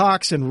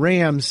 Seahawks, and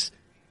Rams.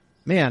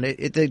 Man,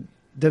 the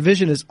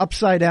division is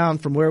upside down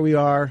from where we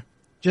are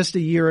just a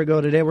year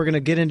ago today. We're going to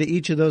get into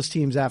each of those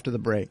teams after the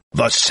break.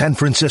 The San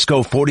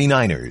Francisco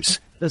 49ers.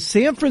 The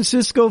San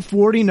Francisco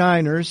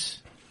 49ers,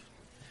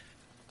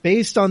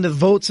 based on the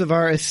votes of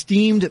our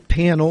esteemed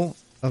panel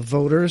of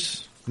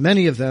voters,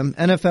 many of them,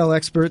 NFL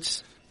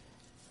experts.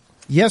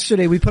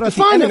 Yesterday we put out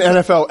Define an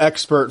NFL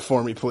expert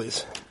for me,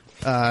 please.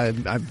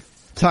 I'm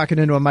talking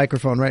into a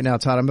microphone right now,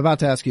 Todd. I'm about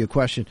to ask you a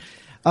question.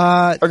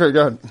 Okay,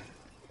 go ahead.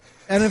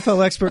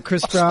 NFL expert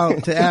Chris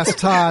Sprout to ask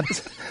Todd.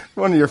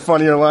 One of your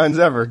funnier lines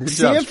ever. Good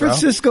job, San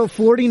Francisco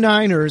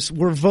 49ers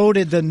were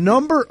voted the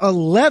number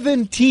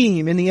 11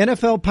 team in the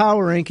NFL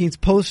power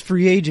rankings post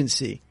free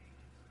agency.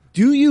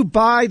 Do you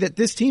buy that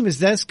this team is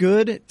this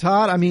good,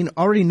 Todd? I mean,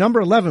 already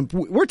number 11.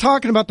 We're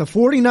talking about the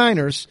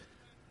 49ers,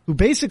 who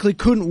basically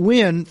couldn't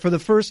win for the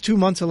first 2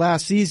 months of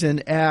last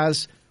season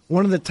as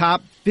one of the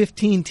top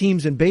 15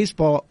 teams in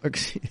baseball.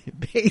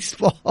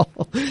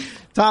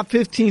 Top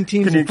 15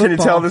 teams in football. Can you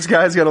tell this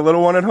guy's got a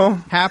little one at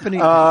home?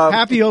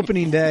 Happy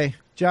opening day.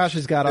 Josh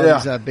has got all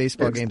these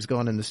baseball games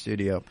going in the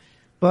studio.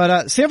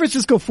 But San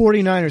Francisco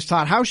 49ers,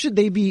 Todd, how should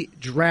they be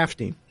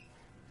drafting?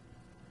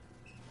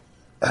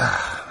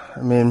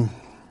 I mean,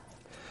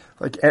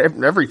 like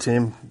every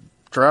team,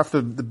 draft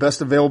the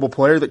best available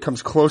player that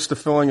comes close to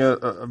filling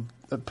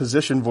a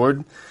position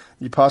void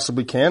you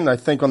possibly can. And I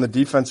think on the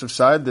defensive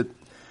side that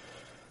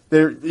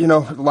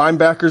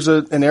linebacker's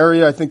an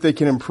area I think they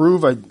can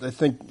improve. I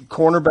think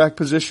cornerback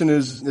position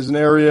is an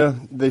area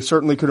they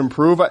certainly could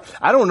improve.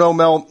 I don't know,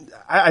 Mel.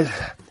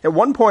 At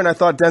one point I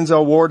thought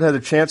Denzel Ward had a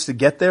chance to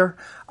get there.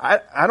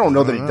 I don't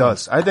know that he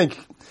does. I think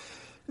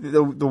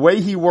the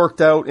way he worked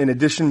out in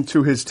addition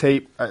to his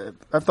tape,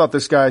 I've thought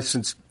this guy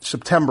since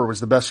September was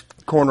the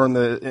best corner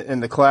in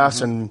the class,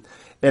 and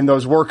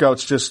those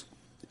workouts just,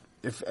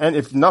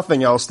 if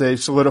nothing else, they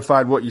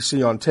solidified what you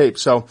see on tape.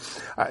 So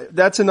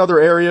that's another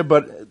area.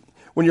 But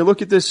when you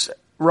look at this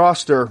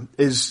roster,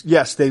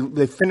 yes,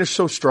 they finished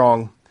so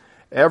strong.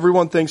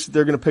 Everyone thinks that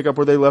they're going to pick up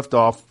where they left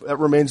off. That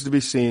remains to be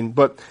seen.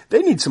 But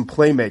they need some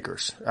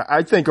playmakers.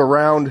 I think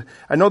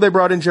I know they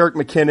brought in Jerick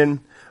McKinnon,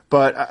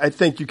 but I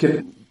think you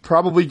can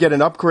probably get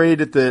an upgrade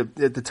at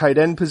the tight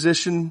end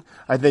position.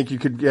 I think you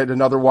could get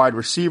another wide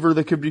receiver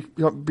that could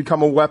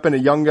become a weapon, a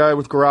young guy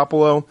with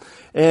Garoppolo.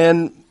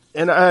 And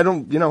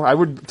I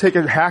would take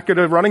a hack at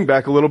a running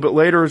back a little bit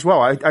later as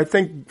well. I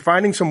think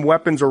finding some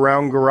weapons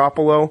around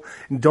Garoppolo,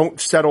 and don't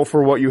settle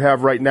for what you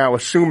have right now,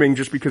 assuming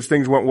just because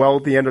things went well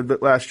at the end of the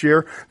last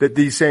year that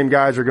these same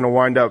guys are going to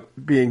wind up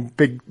being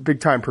big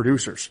time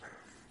producers.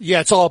 Yeah,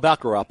 it's all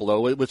about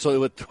Garoppolo.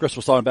 What Chris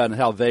was talking about and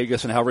how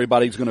Vegas and how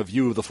everybody's going to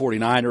view the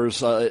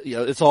 49ers.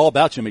 It's all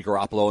about Jimmy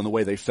Garoppolo and the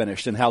way they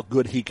finished and how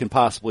good he can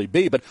possibly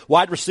be. But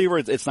wide receiver,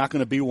 it's not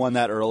going to be one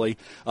that early.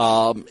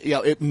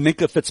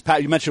 Minkah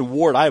Fitzpatrick, you mentioned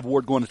Ward. I have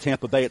Ward going to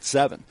Tampa Bay at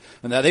 7.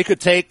 And now they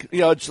could take,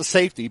 it's a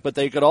safety, but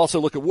they could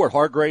also look at Ward.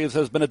 Hargraves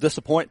has been a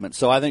disappointment.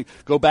 So I think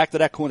go back to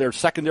that corner. Their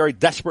secondary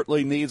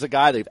desperately needs a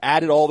guy. They've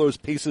added all those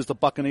pieces the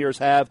Buccaneers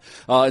have,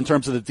 in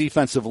terms of the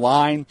defensive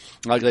line.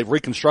 They've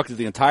reconstructed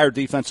the entire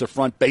defensive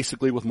front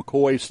basically with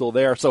McCoy still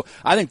there. So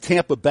I think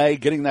Tampa Bay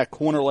getting that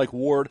corner like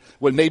Ward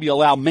would maybe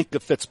allow Minkah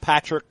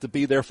Fitzpatrick to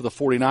be there for the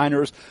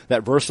 49ers,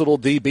 that versatile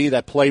DB,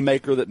 that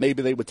playmaker that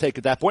maybe they would take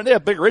at that point. They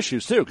have bigger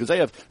issues too because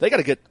they got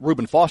to get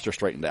Reuben Foster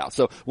straightened out.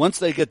 So once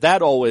they get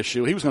that whole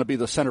issue, he was going to be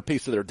the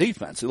centerpiece of their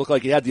defense. It looked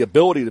like he had the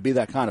ability to be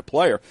that kind of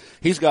player.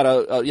 He's got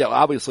to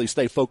obviously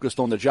stay focused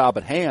on the job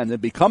at hand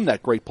and become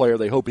that great player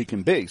they hope he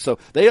can be. So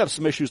they have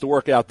some issues to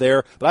work out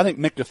there, but I think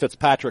Minkah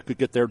Fitzpatrick could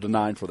get there to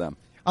 9 for them.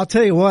 I'll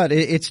tell you what,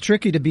 it's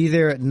tricky to be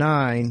there at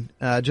 9,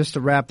 just to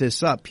wrap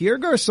this up. Pierre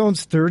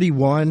Garçon's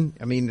 31.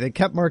 I mean, they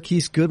kept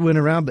Marquise Goodwin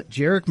around, but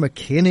Jerick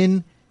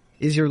McKinnon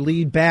is your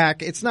lead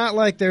back. It's not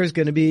like there's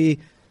going to be,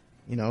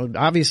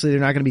 obviously they're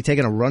not going to be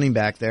taking a running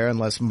back there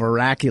unless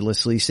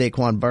miraculously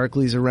Saquon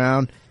Barkley's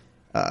around.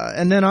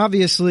 And then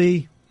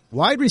obviously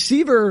wide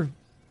receiver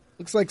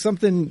looks like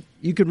something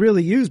you could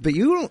really use, but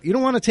you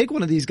don't want to take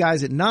one of these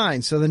guys at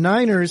 9. So the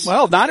Niners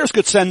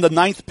could send the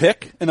 9th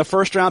pick and a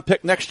first-round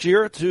pick next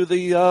year to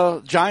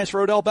the Giants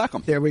for Odell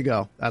Beckham. There we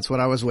go. That's what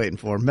I was waiting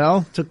for.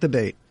 Mel took the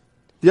bait.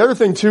 The other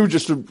thing too,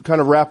 just to kind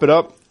of wrap it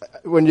up,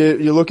 when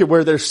you look at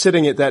where they're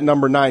sitting at that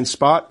number 9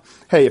 spot,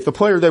 hey, if the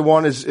player they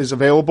want is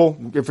available,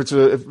 if it's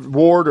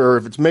Ward or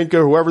if it's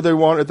Minkah, whoever they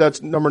want at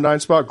that number 9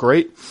 spot,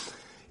 great.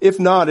 If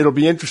not, it'll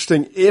be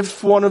interesting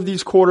if one of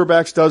these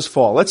quarterbacks does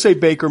fall. Let's say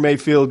Baker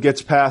Mayfield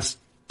gets past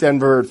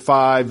Denver at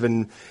 5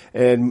 and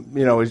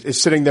is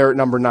sitting there at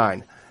number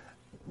 9.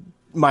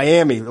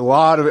 Miami,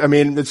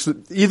 it's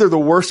either the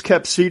worst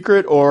kept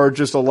secret or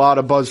just a lot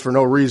of buzz for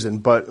no reason,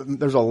 but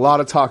there's a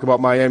lot of talk about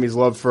Miami's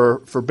love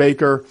for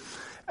Baker.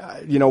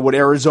 Would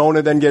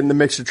Arizona then get in the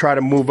mix to try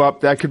to move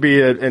up? That could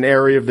be an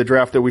area of the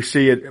draft that we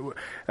see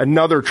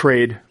another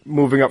trade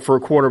moving up for a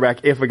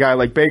quarterback if a guy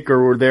like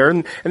Baker were there.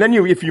 And then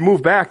if you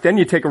move back, then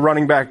you take a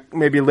running back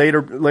maybe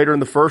later in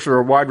the first, or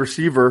a wide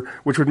receiver,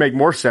 which would make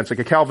more sense. Like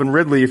a Calvin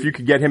Ridley, if you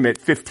could get him at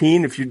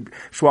 15, if you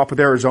swap with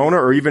Arizona,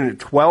 or even at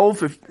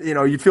 12,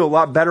 you'd feel a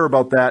lot better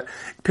about that,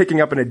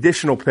 picking up an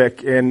additional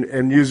pick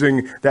and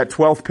using that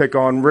 12th pick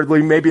on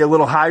Ridley, maybe a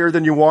little higher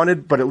than you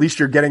wanted, but at least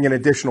you're getting an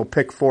additional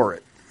pick for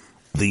it.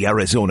 The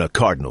Arizona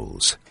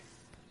Cardinals.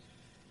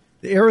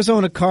 The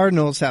Arizona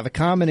Cardinals have a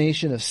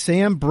combination of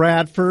Sam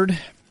Bradford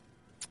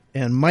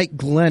and Mike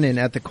Glennon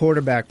at the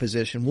quarterback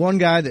position. One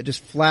guy that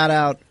just flat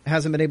out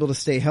hasn't been able to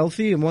stay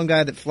healthy, and one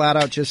guy that flat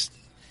out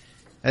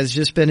has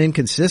just been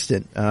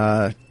inconsistent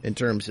in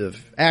terms of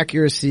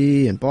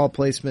accuracy and ball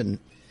placement and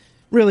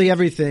really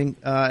everything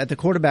at the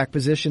quarterback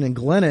position. And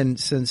Glennon,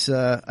 since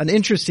an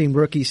interesting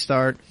rookie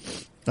start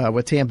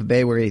with Tampa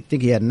Bay, where I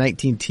think he had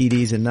 19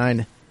 TDs and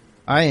 9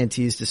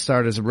 INTs to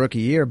start as a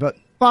rookie year. But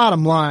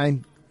bottom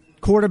line,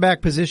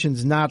 quarterback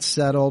position's not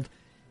settled,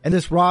 and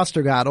this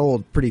roster got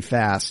old pretty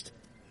fast.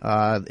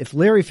 If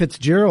Larry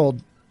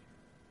Fitzgerald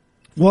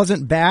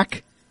wasn't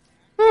back,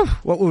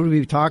 what would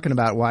we be talking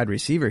about wide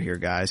receiver here,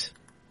 guys?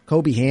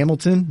 Kobe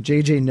Hamilton,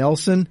 J.J.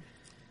 Nelson.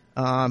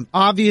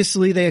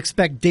 Obviously, they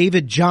expect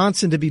David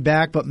Johnson to be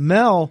back, but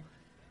Mel,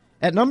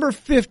 at number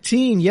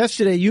 15,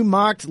 yesterday you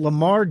mocked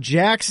Lamar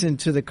Jackson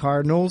to the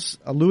Cardinals.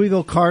 A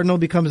Louisville Cardinal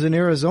becomes an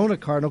Arizona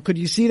Cardinal. Could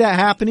you see that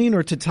happening?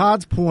 Or to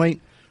Todd's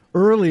point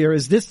earlier,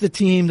 is this the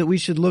team that we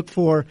should look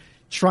for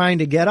trying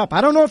to get up?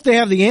 I don't know if they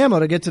have the ammo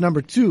to get to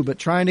number 2, but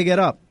trying to get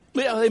up.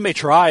 Yeah, they may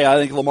try. I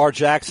think Lamar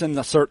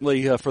Jackson,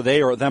 certainly for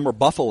them or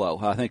Buffalo,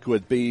 I think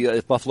would be,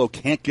 if Buffalo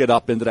can't get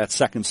up into that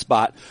second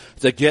spot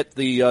to get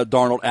the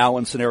Darnold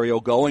Allen scenario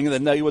going,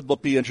 then they would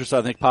be interested,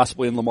 I think,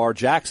 possibly in Lamar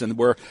Jackson,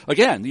 where,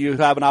 again, you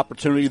have an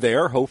opportunity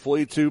there,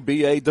 hopefully, to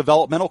be a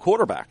developmental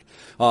quarterback,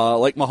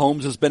 like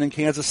Mahomes has been in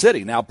Kansas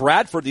City. Now,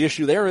 Bradford, the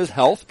issue there is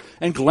health,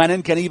 and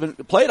Glennon can even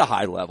play at a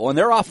high level. And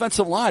their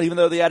offensive line, even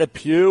though they added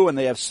Pugh and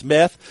they have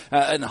Smith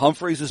and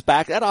Humphreys is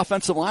back, that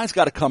offensive line's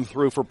got to come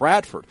through for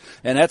Bradford.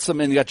 And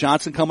you got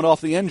Johnson coming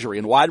off the injury,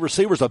 and wide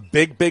receiver's a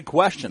big, big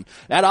question.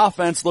 That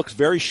offense looks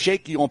very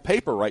shaky on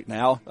paper right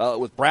now,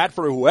 with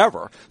Bradford or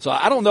whoever. So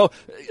I don't know.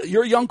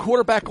 You're a young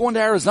quarterback going to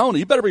Arizona.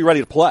 You better be ready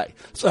to play.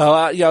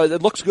 So,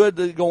 it looks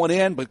good going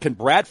in, but can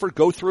Bradford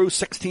go through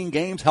 16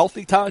 games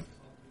healthy, Todd?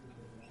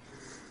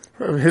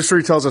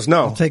 History tells us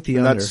no. I'll take the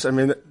under.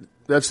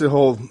 That's the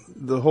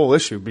whole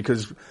issue,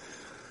 because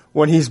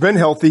when he's been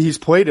healthy, he's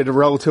played at a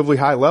relatively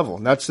high level.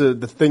 And that's the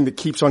thing that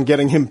keeps on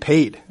getting him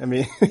paid. I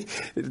mean,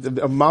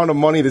 the amount of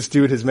money this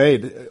dude has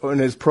made in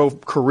his pro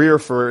career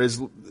for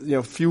as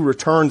few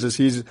returns as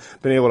he's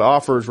been able to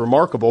offer is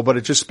remarkable, but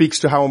it just speaks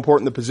to how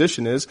important the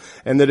position is,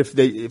 and that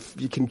if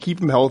you can keep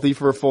him healthy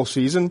for a full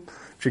season,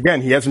 which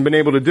again, he hasn't been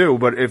able to do,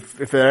 but if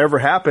it ever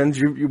happens,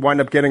 you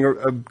wind up getting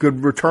a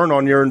good return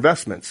on your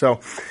investment. So,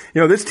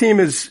 this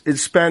team is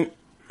spent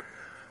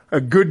a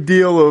good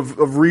deal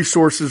of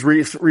resources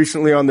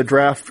recently on the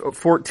draft.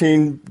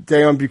 14,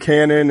 Deon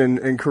Buchanan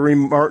and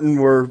Kareem Martin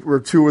were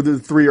 2 of the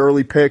 3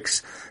 early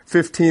picks.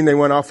 15, they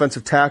went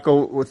offensive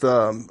tackle with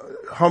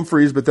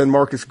Humphreys, but then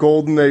Marcus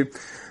Golden,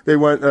 they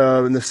went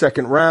in the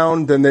second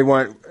round. Then they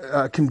went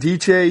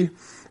Kimdiche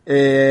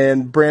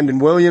and Brandon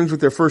Williams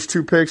with their first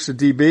 2 picks, a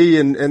DB,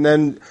 and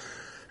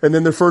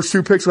then their first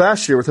 2 picks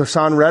last year with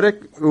Hassan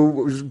Reddick, who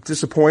was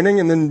disappointing,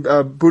 and then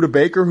Budda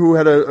Baker, who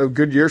had a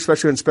good year,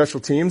 especially in special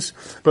teams,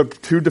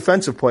 but 2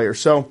 defensive players.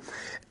 So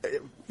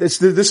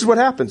this is what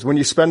happens when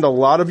you spend a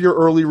lot of your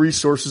early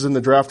resources in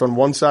the draft on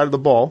one side of the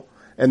ball,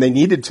 and they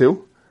needed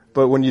to.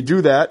 But when you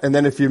do that, and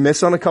then if you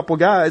miss on a couple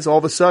guys, all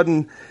of a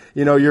sudden,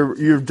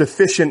 you're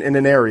deficient in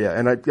an area.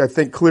 And I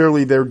think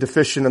clearly they're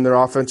deficient in their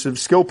offensive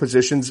skill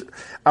positions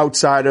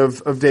outside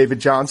of David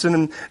Johnson.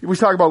 And we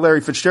talk about Larry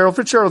Fitzgerald.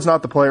 Fitzgerald's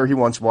not the player he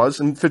once was,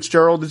 and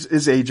Fitzgerald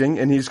is aging,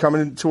 and he's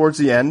coming towards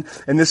the end.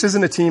 And this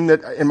isn't a team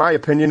that, in my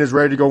opinion, is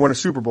ready to go win a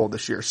Super Bowl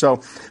this year. So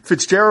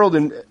Fitzgerald,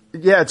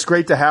 it's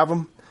great to have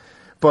him,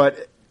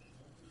 but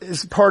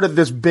as part of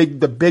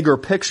the bigger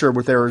picture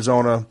with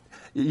Arizona,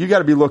 you got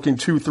to be looking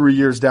 2-3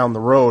 years down the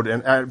road,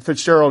 and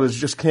Fitzgerald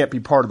just can't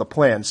be part of the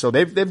plan. So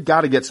they've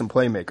got to get some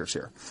playmakers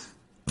here.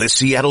 The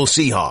Seattle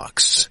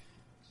Seahawks.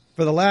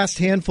 For the last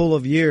handful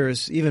of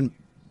years, even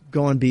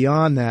going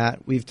beyond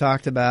that, we've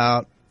talked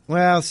about,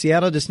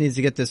 Seattle just needs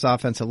to get this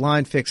offensive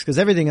line fixed because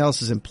everything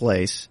else is in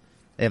place.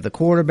 They have the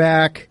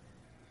quarterback,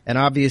 and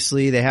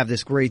obviously they have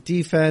this great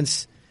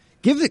defense.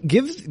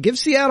 Give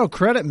Seattle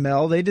credit,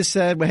 Mel. They just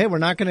said, well,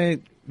 hey,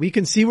 we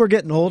can see we're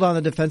getting old on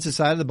the defensive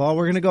side of the ball.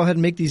 We're going to go ahead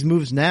and make these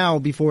moves now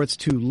before it's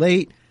too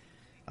late.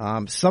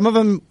 Some of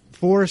them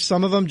forced,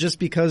 some of them just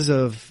because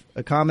of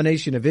a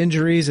combination of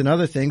injuries and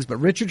other things. But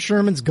Richard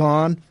Sherman's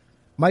gone.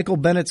 Michael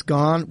Bennett's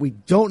gone. We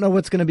don't know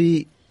what's going to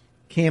be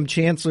Cam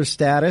Chancellor's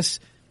status.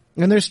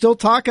 And there's still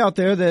talk out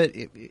there that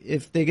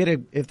if they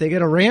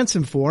get a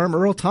ransom for him,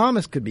 Earl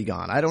Thomas could be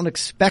gone. I don't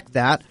expect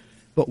that,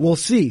 but we'll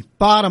see.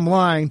 Bottom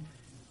line,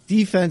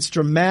 defense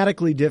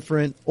dramatically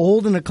different,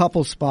 old in a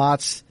couple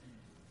spots.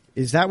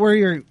 Is that where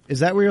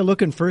you're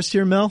looking first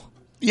here, Mel?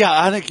 Yeah,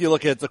 I think you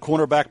look at the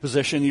cornerback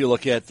position, you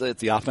look at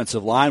the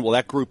offensive line. Will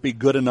that group be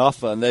good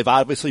enough? And they've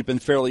obviously been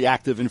fairly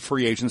active in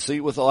free agency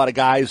with a lot of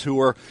guys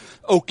who are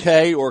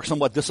okay or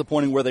somewhat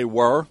disappointing where they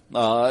were,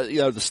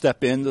 to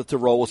step in to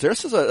roll with.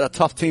 This is a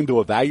tough team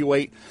to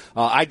evaluate.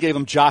 I gave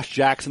them Josh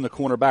Jackson, the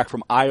cornerback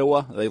from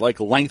Iowa. They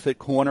like length at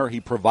corner. He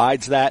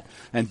provides that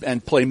and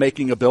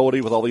playmaking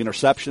ability with all the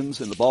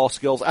interceptions and the ball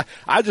skills.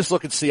 I just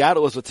look at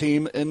Seattle as a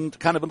team in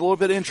kind of a little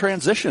bit in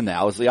transition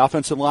now. Is the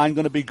offensive line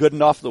going to be good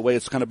enough the way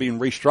it's kind of being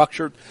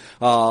restructured?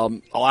 A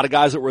lot of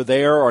guys that were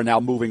there are now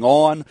moving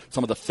on.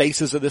 Some of the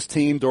faces of this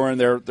team during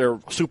their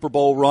Super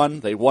Bowl run,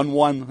 they won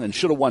one and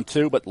should have won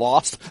two, but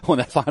lost on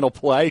that final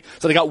play.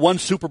 So they got one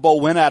Super Bowl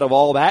win out of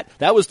all that.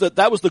 That was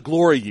the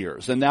glory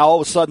years. And now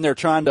all of a sudden they're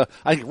trying to,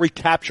 I think,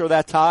 recapture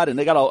that, Todd, and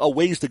they got a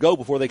ways to go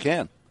before they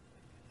can.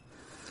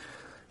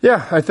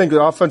 Yeah, I think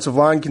the offensive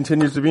line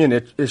continues to be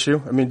an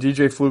issue. I mean,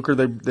 DJ Fluker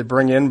they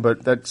bring in,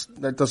 but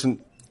that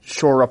doesn't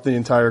shore up the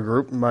entire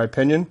group, in my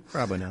opinion.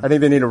 Probably not. I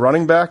think they need a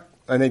running back.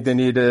 I think they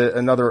need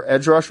another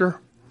edge rusher.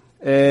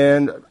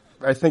 And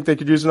I think they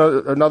could use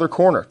another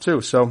corner,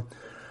 too. So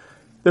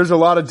there's a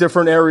lot of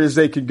different areas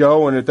they could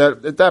go. And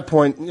at that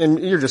point, and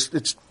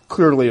it's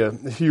clearly a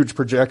huge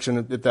projection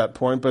at that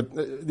point.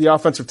 But the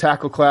offensive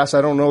tackle class,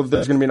 I don't know if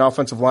there's going to be an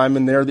offensive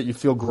lineman there that you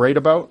feel great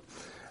about.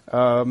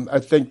 I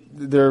think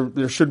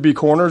there should be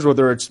corners,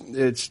 whether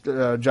it's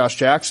Josh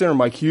Jackson or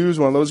Mike Hughes,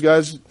 one of those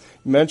guys you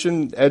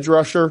mentioned, edge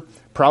rusher,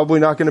 probably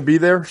not going to be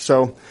there.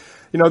 So,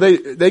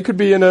 they could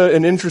be in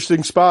an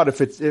interesting spot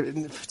if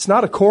it's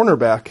not a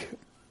cornerback.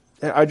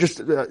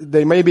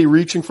 They may be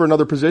reaching for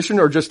another position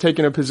or just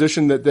taking a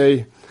position that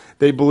they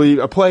believe,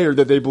 a player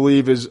that they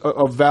believe is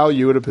of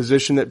value at a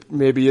position that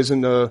maybe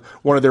isn't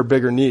one of their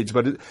bigger needs.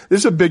 But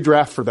this is a big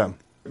draft for them.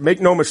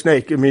 Make no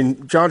mistake, I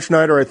mean, John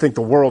Schneider I think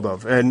the world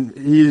of, and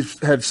he's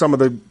had some of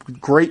the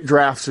great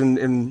drafts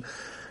in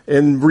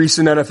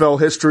recent NFL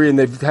history, and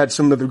they've had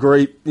some of the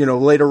great,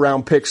 later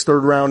round picks,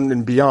 third round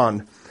and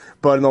beyond.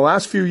 But in the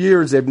last few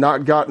years, they've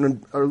not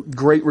gotten a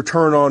great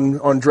return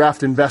on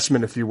draft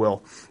investment, if you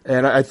will.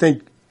 And I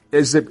think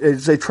as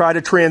they try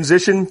to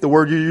transition, the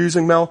word you're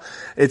using, Mel,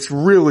 it's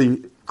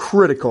really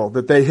critical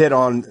that they hit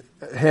on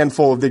a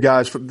handful of the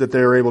guys that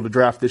they're able to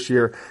draft this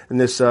year in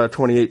this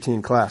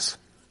 2018 class.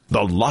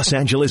 The Los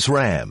Angeles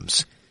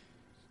Rams.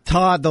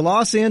 Todd, the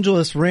Los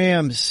Angeles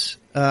Rams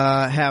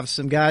have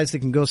some guys that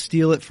can go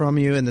steal it from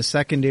you in the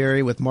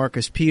secondary with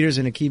Marcus Peters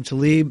and Aqib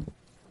Talib.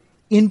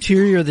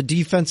 Interior of the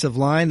defensive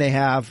line, they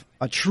have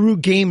a true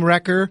game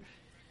wrecker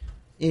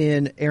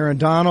in Aaron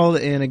Donald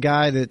and a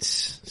guy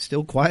that's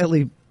still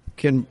quietly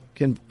can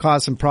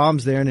cause some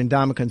problems there, and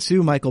Ndamukong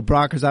Suh. Michael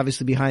Brocker's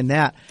obviously behind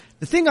that.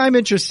 The thing I'm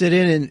interested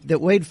in and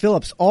that Wade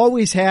Phillips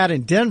always had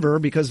in Denver,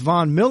 because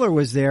Von Miller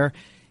was there,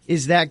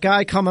 is that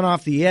guy coming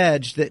off the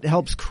edge that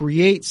helps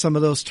create some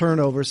of those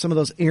turnovers, some of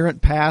those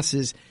errant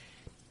passes.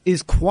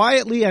 Is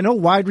quietly, I know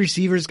wide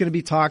receiver is going to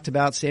be talked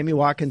about. Sammy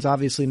Watkins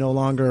obviously no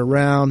longer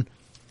around.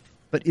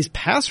 But is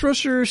pass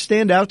rusher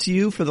stand out to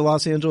you for the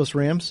Los Angeles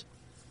Rams?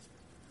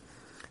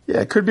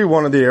 Yeah, it could be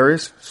one of the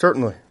areas,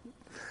 certainly.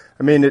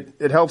 I mean,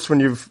 it helps when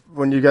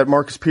you got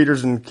Marcus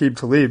Peters and Aqib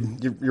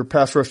Talib. Your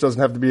pass rush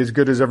doesn't have to be as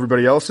good as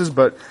everybody else's,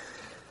 but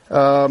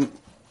when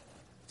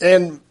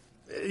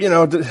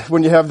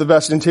you have the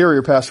best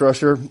interior pass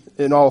rusher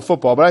in all of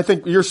football. But I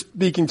think you're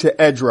speaking to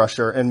edge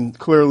rusher, and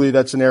clearly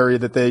that's an area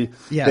that they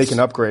can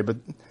upgrade. But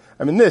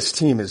I mean, this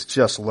team is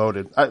just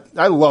loaded.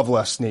 I love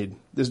Les Snead,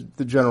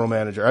 the general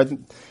manager. I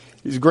think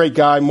he's a great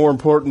guy. More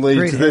importantly,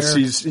 great to this,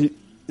 hair.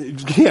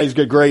 He's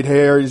got great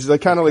hair. He's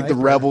kind of like the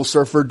rebel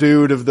surfer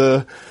dude of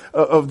the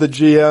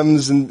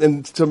GMs,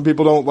 and some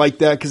people don't like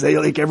that because they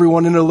like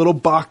everyone in a little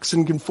box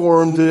and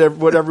conform to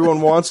what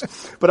everyone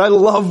wants. But I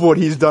love what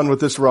he's done with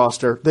this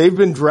roster. They've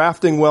been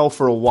drafting well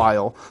for a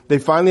while. They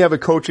finally have a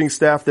coaching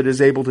staff that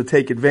is able to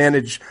take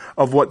advantage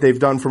of what they've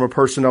done from a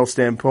personnel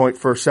standpoint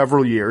for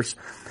several years.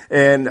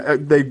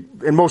 And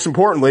most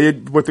importantly,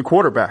 with the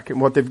quarterback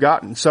and what they've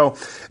gotten. So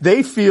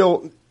they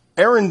feel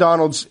Aaron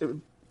Donald's,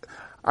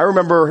 I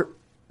remember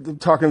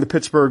talking to the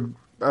Pittsburgh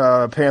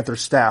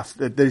Panthers staff,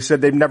 that they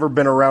said they've never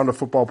been around a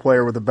football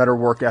player with a better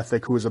work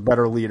ethic who is a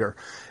better leader.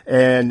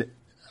 And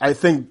I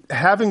think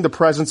having the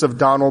presence of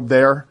Donald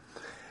there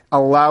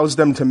allows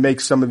them to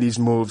make some of these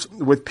moves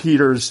with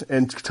Peters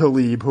and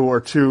Talib, who are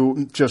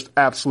two just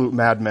absolute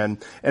madmen.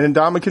 And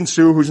Ndamukong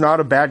Suh, who's not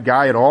a bad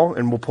guy at all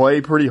and will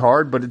play pretty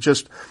hard, but it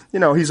just,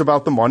 he's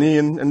about the money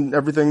and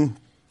everything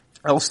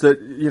else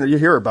that, you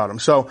hear about him.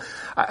 So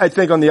I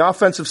think on the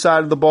offensive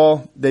side of the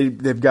ball,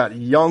 they've got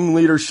young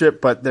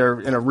leadership, but they're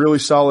in a really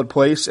solid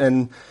place.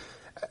 And,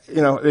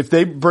 if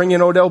they bring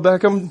in Odell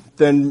Beckham,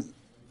 then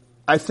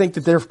I think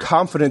that they're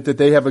confident that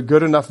they have a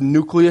good enough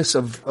nucleus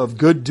of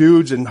good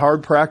dudes and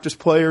hard practice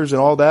players and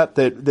all that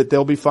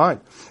they'll be fine.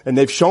 And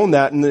they've shown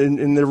that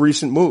in their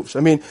recent moves.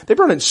 I mean, they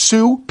brought in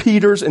Suh,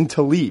 Peters, and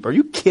Talib. Are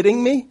you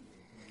kidding me?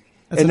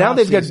 That's and now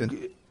they've got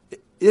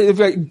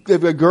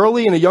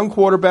Gurley and a young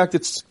quarterback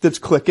that's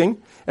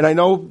clicking. And I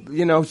know,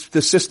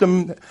 the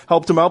system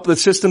helped him out, but the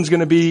system's going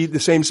to be the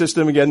same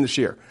system again this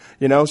year.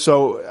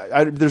 So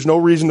there's no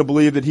reason to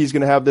believe that he's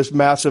going to have this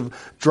massive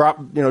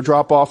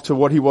drop off to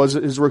what he was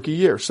his rookie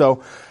year.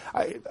 So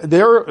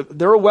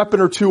they're a weapon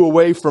or two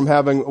away from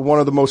having one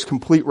of the most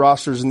complete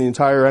rosters in the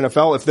entire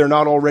NFL if they're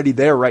not already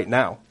there right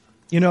now.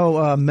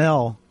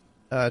 Mel,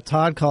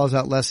 Todd calls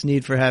out Les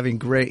Snead for having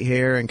great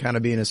hair and kind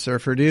of being a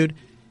surfer dude.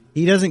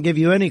 He doesn't give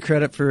you any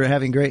credit for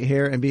having great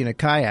hair and being a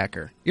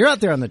kayaker. You're out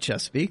there on the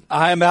Chesapeake.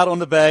 I am out on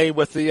the bay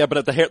with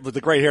but the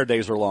great hair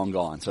days are long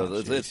gone.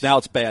 So now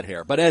it's bad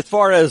hair. But as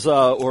far as,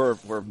 or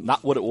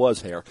not what it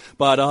was hair,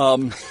 but,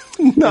 in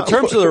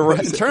terms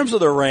of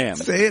the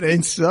Rams. Say it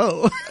ain't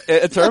so.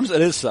 It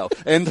is so.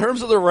 In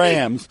terms of the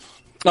Rams,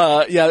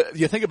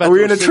 you think about. Are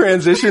we in a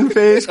transition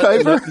phase,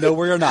 Kuiper? No,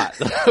 we are not.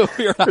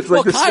 We are not. It's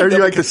like are you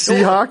like the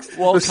Seahawks?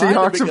 Well, the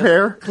Seahawks of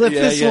hair? Clip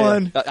this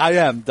one. I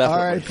am,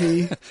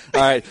 definitely. R.I.P.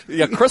 All right.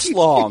 Yeah, Chris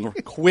Long,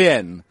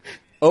 Quinn,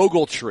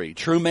 Ogletree,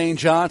 Trumaine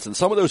Johnson.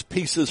 Some of those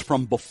pieces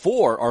from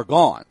before are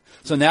gone.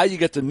 So now you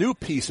get the new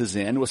pieces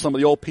in with some of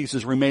the old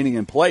pieces remaining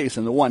in place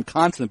and the one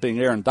constant being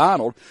Aaron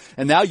Donald.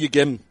 And now you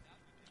get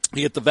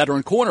the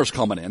veteran corners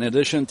coming in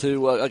addition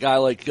to a guy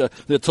like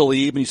the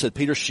Talib, and you said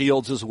Peter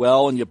Shields as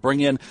well, and you bring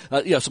in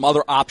some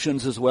other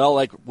options as well,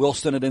 like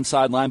Wilson at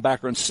inside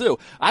linebacker and Sue.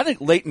 I think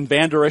Leighton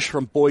Vander Esch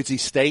from Boise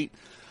State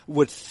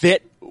would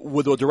fit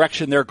with the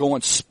direction they're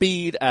going: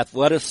 speed,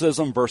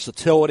 athleticism,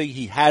 versatility.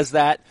 He has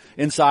that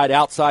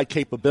inside-outside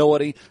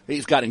capability.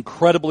 He's got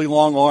incredibly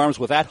long arms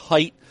with that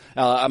height.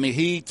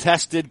 He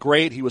tested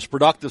great. He was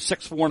productive,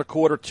 6'4" and a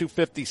quarter,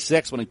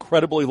 256 with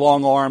incredibly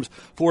long arms,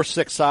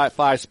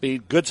 4.65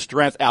 speed, good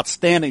strength,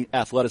 outstanding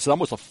athleticism,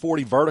 almost a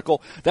 40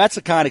 vertical. That's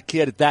the kind of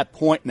kid at that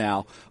point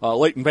now,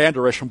 Leighton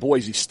Vander Esch from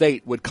Boise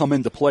State would come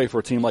into play for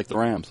a team like the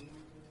Rams.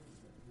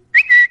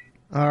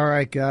 All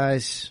right,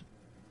 guys.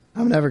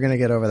 I'm never going to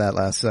get over that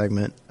last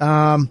segment.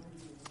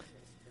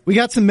 We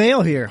got some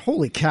mail here.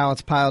 Holy cow,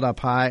 it's piled up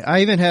high.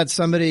 I even had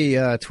somebody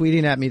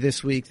tweeting at me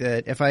this week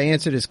that if I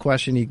answered his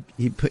question,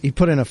 he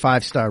put in a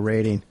 5-star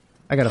rating.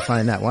 I got to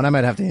find that one. I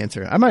might have to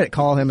answer it. I might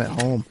call him at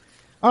home.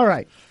 All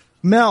right.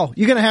 Mel,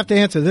 you're going to have to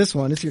answer this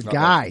one. It's your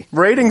guy.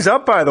 Ratings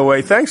up, by the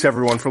way. Thanks,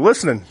 everyone, for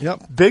listening.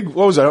 Yep. Big,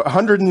 what was it,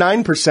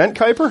 109%,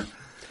 Kuiper?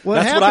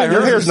 That's what I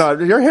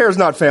heard. Your hair's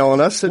not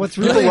failing us. What's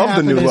really love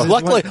the new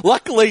look.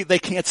 Luckily, they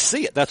can't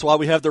see it. That's why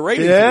we have the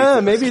ratings.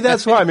 Yeah, maybe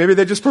that's why. Maybe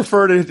they just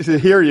prefer to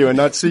hear you and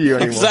not see you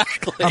anymore.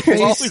 Exactly.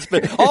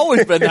 It's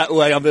always been that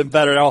way. I've been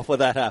better off with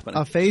that happening.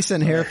 A face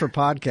and hair for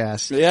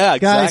podcasts. Yeah, exactly.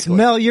 Guys,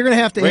 Mel, you're going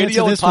to have to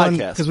Radio answer this one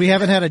because we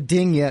haven't had a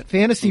ding yet.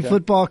 Fantasy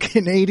Football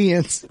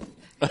Canadians.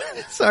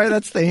 Sorry,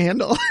 that's the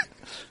handle.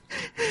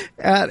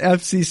 At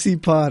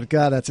FCC Pod.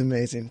 God, that's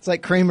amazing. It's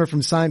like Kramer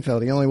from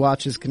Seinfeld. He only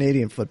watches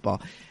Canadian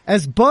football.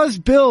 As Buzz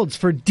builds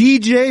for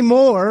DJ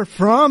Moore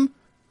from...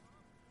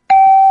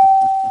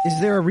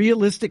 Is there a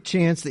realistic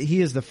chance that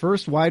he is the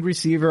first wide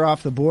receiver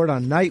off the board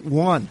on night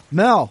one?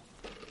 Mel.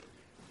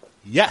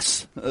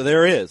 Yes,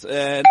 there is.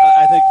 And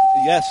I think,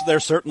 yes, there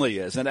certainly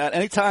is. And at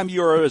any time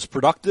you're as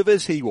productive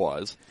as he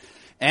was,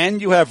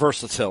 and you have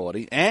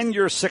versatility, and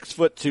you're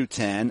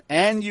 6'2",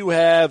 and you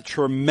have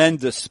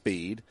tremendous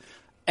speed,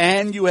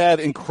 and you have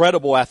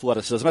incredible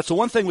athleticism. That's the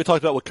one thing we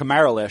talked about with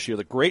Kamara last year,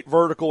 the great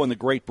vertical and the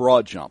great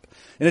broad jump.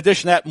 In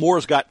addition to that,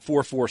 Moore's got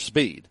 4.4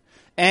 speed.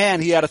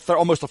 And he had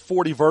almost a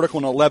 40 vertical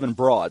and 11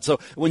 broad. So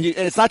and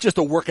it's not just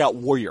a workout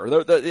warrior.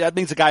 That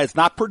means a guy that's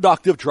not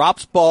productive,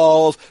 drops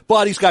balls,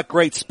 but he's got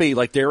great speed,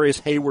 like Darius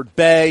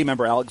Hayward-Bay,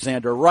 remember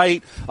Alexander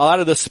Wright, a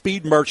lot of the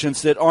speed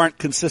merchants that aren't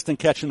consistent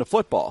catching the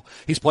football.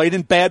 He's played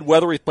in bad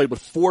weather. He's played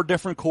with 4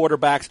 different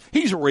quarterbacks.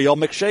 He's real.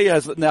 McShay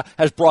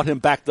has brought him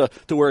back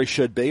to where he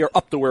should be, or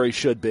up to where he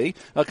should be,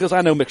 because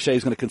I know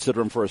McShay's going to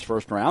consider him for his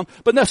first round.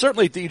 But no,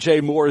 certainly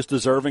DJ Moore is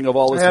deserving of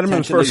all his attention. I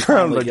had him in first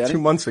round like 2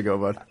 months ago,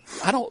 bud.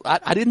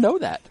 I didn't know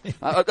that.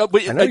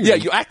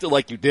 You acted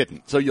like you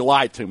didn't, so you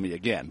lied to me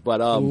again. But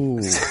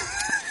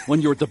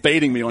when you were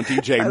debating me on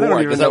DJ Moore,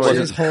 because that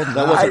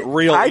wasn't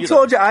real. I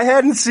told you I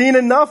hadn't seen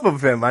enough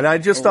of him, and I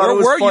just thought it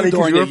was funny. Where were you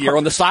during the year?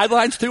 On the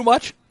sidelines too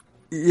much?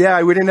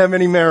 Yeah, we didn't have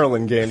any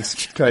Maryland games,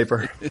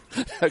 Kuiper.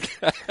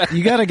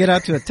 You got to get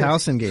out to a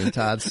Towson game,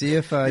 Todd. See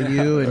if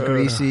you and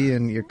Greasy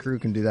and your crew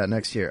can do that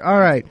next year. All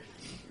right.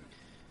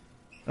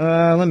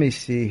 Let me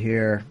see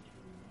here.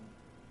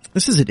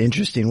 This is an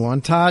interesting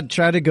one. Todd,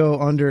 try to go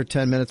under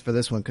 10 minutes for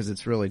this one because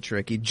it's really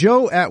tricky.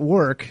 Joe at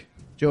Work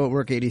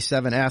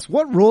 87 asks,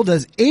 what role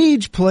does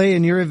age play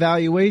in your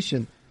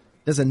evaluation?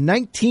 Does a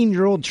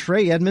 19-year-old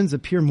Trey Edmonds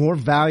appear more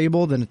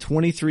valuable than a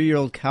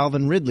 23-year-old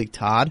Calvin Ridley,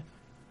 Todd?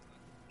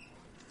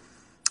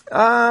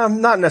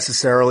 Not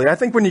necessarily. I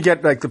think when you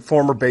get like the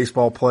former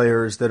baseball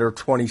players that are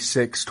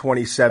 26,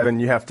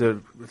 27, you have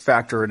to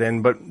factor it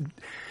in. But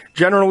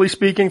generally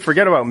speaking,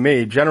 forget about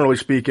me. Generally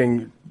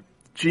speaking,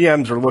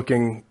 GMs are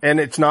looking, and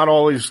it's not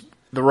always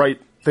the right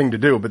thing to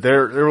do, but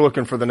they're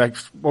looking for the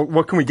next,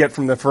 what can we get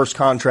from the first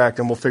contract,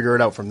 and we'll figure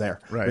it out from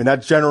there. Right. And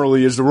that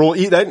generally is the rule,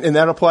 and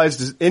that applies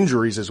to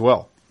injuries as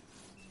well.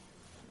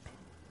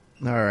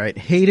 All right.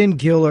 Hayden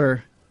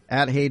Giller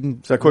At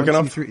Hayden. Is that quick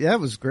enough? 1, 2, 3. Yeah, it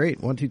was great.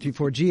 1, 2, 3,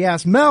 4. G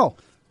asked Mel,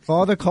 if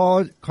all the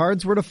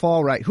cards were to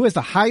fall right, who has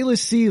the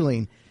highest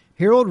ceiling?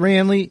 Harold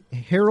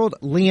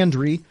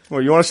Landry.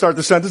 Well, you want to start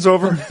the sentence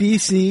over?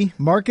 BC,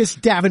 Marcus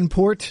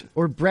Davenport,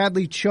 or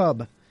Bradley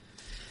Chubb?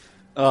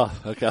 Oh,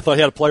 okay. I thought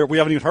he had a player we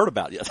haven't even heard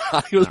about yet.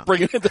 He was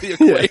bringing into the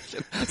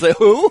equation. Yeah. Say,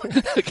 who?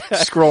 Okay.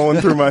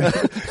 Scrolling through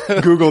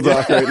my Google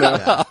Doc right now.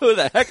 Yeah. Who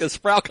the heck is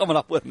Sprout coming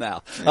up with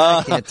now?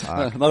 I can't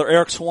talk. Another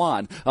Eric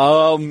Swan.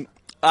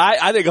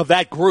 I think of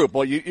that group,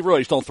 well, you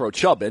really just don't throw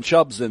Chubb in.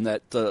 Chubb's in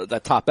that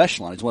top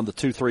echelon. He's one of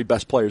the 2-3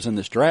 best players in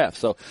this draft.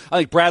 So I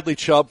think Bradley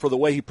Chubb, for the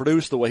way he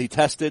produced, the way he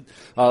tested,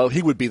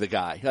 he would be the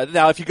guy.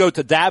 Now, if you go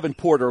to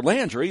Davenport or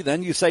Landry,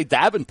 then you say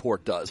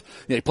Davenport does.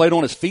 He played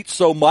on his feet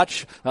so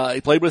much.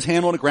 He played with his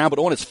hand on the ground,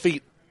 but on his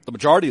feet the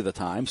majority of the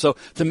time. So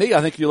to me,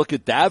 I think you look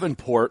at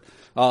Davenport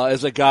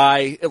as a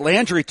guy.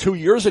 Landry 2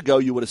 years ago,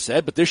 you would have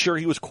said, but this year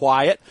he was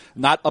quiet,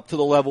 not up to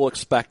the level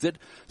expected.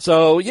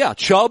 So yeah,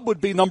 Chubb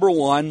would be number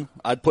 1.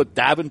 I'd put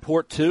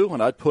Davenport 2,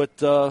 and I'd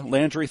put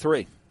Landry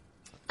 3.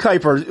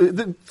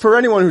 Kuiper, for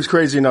anyone who's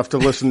crazy enough to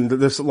listen to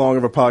this long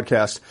of a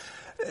podcast,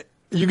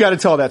 you got to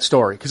tell that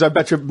story, because I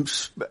bet you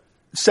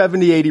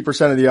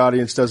 70-80% of the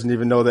audience doesn't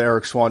even know the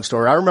Eric Swan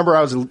story. I remember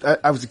I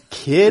was a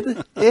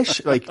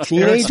kid-ish, like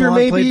teenager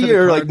maybe,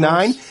 or like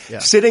 9,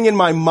 sitting in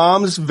my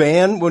mom's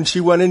van when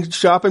she went in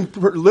shopping,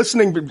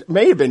 listening,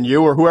 may have been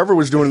you or whoever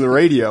was doing the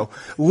radio,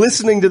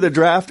 listening to the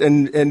draft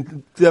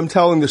and them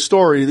telling the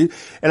story.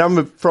 And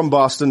I'm from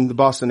Boston, the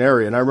Boston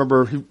area, and I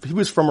remember he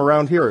was from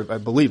around here, I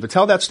believe. But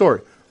tell that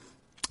story.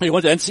 He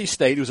went to NC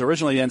State. He was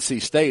originally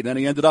NC State, and then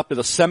he ended up at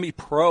a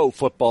semi-pro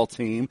football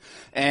team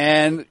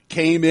and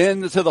came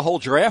into the whole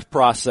draft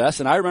process.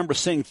 And I remember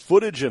seeing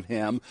footage of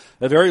him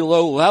at a very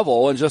low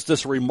level and just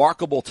this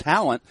remarkable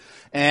talent.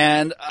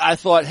 And I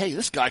thought, hey,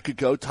 this guy could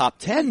go top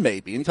 10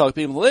 maybe, and talk to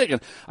people in the league.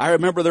 And I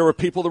remember there were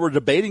people that were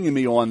debating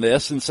me on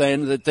this and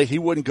saying that he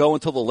wouldn't go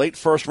until the late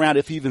first round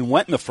if he even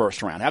went in the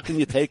first round. How can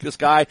you take this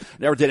guy?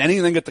 Never did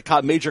anything at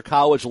the major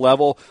college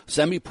level,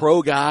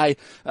 semi-pro guy.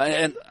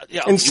 And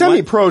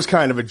semi-pro is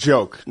kind of a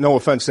joke. No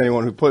offense to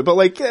anyone who played, but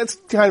like it's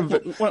kind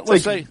of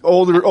let's say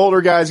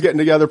older guys getting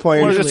together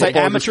playing. What did it say?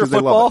 Amateur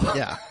football?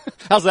 Yeah.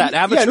 How's that?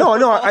 Amateur? Yeah,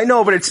 no, I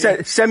know, but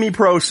it's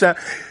semi-pro.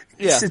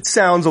 Yeah. It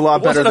sounds a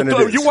lot better than it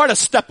is. You weren't a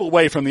step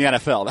away from the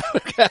NFL.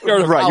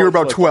 Right, you were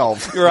about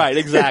 12. You're right,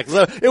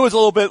 exactly. It was a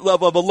little bit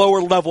of a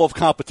lower level of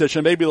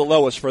competition, maybe the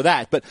lowest for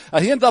that. But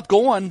he ended up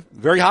going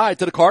very high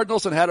to the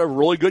Cardinals and had a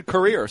really good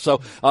career.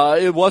 So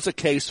it was a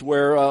case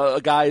where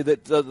a guy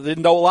that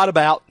didn't know a lot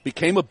about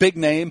became a big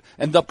name,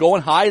 ended up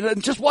going high, and it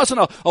just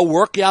wasn't a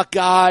workout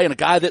guy and a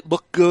guy that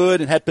looked good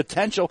and had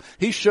potential.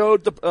 He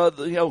showed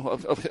he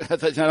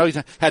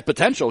had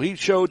potential. He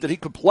showed that he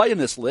could play in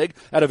this league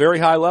at a very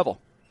high level.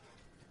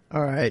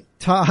 All right.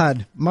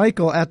 Todd,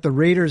 Michael at the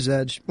Raiders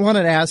Edge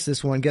wanted to ask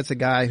this one, gets a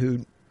guy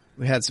who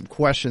had some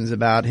questions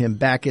about him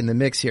back in the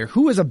mix here.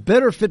 Who is a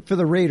better fit for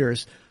the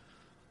Raiders?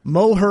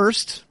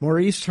 Maurice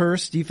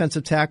Hurst,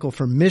 defensive tackle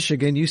from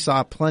Michigan. You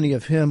saw plenty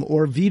of him.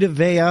 Or Vita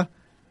Vea,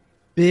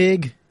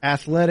 big,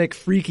 athletic,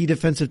 freaky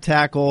defensive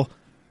tackle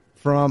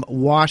from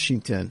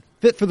Washington.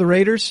 Fit for the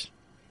Raiders?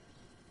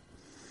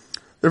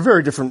 They're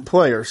very different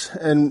players.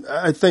 And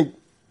I think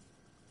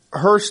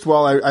Hurst,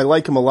 while I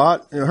like him a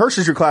lot, Hurst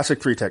is your classic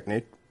 3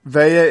 technique.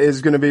 Vea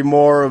is going to be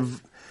more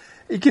of,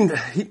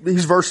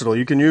 he's versatile.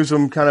 You can use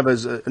him kind of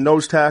as a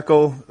nose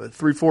tackle, a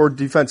 3-4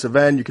 defensive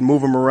end. You can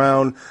move him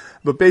around,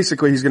 but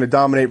basically he's going to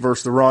dominate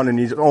versus the run, and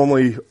he's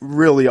only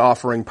really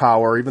offering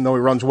power, even though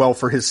he runs well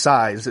for his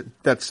size.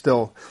 That's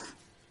still,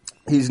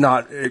 he's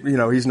not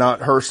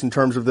Hurst in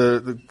terms of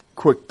the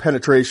quick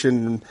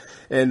penetration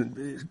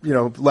and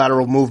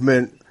lateral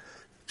movement,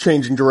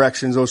 changing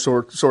directions, those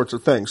sorts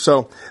of things.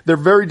 So they're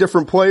very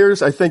different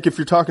players. I think if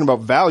you're talking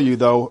about value,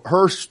 though,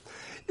 Hurst,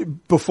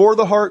 before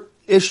the heart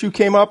issue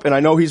came up, and I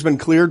know he's been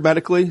cleared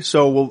medically,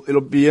 so it'll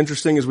be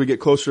interesting as we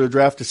get closer to the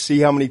draft to see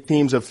how many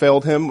teams have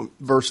failed him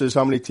versus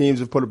how many teams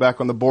have put it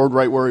back on the board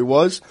right where he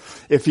was.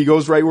 If he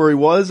goes right where he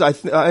was,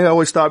 I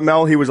always thought,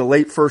 Mel, he was a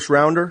late first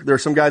rounder. There are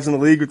some guys in the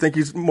league who think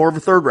he's more of a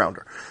third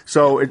rounder.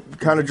 So it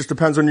kind of just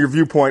depends on your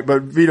viewpoint.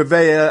 But Vita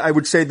Vea, I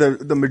would say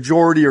the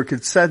majority or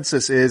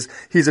consensus is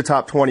he's a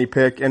top 20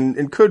 pick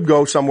and could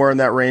go somewhere in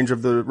that range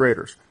of the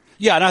Raiders.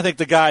 Yeah, and I think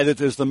the guy that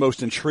is the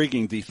most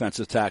intriguing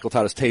defensive tackle,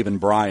 Todd, is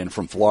Taven Bryan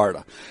from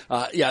Florida.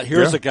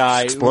 Here's a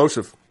guy.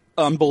 Explosive.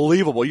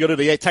 Unbelievable. You go to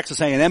the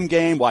Texas A&M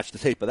game, watch the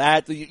tape of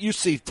that. You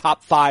see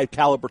top 5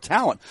 caliber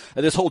talent.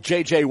 And this whole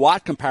J.J.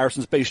 Watt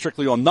comparison is based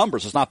strictly on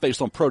numbers. It's not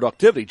based on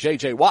productivity.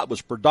 J.J. Watt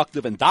was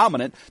productive and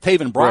dominant.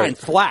 Taven Bryan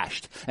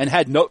flashed and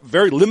had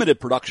very limited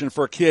production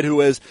for a kid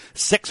who is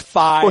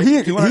 6'5".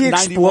 Well, he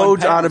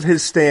explodes out of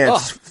his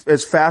stance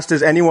as fast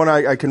as anyone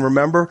I can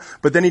remember,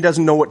 but then he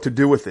doesn't know what to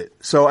do with it.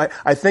 So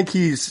I think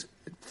he's,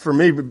 for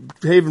me,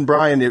 Taven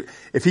Bryan,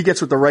 if he gets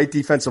with the right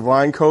defensive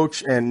line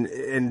coach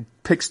and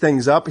picks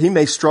things up, he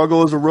may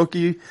struggle as a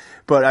rookie,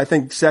 But I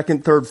think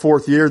second, third,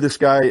 fourth year, this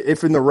guy,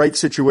 if in the right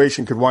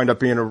situation, could wind up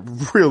being a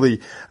really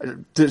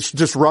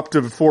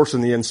disruptive force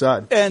in the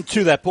inside. And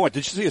to that point, did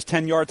you see his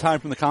 10-yard time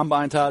from the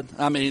combine, Todd?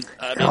 I mean,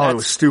 it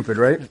was stupid,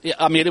 right? Yeah,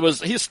 I mean,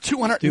 he's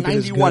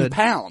 291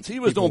 pounds. He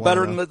was doing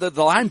better than the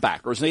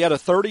linebackers. And he had a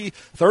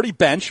 30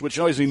 bench, which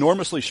is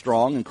enormously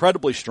strong,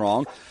 incredibly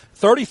strong,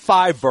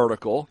 35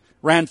 vertical.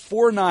 Ran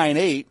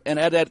 4.98 and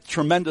had that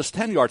tremendous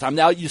 10-yard time.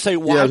 Now you say,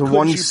 why couldn't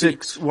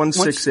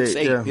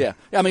 1.68? Yeah.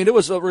 I mean, it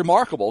was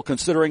remarkable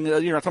considering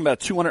you're talking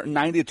about a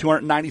 290 to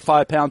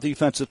 295 pound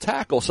defensive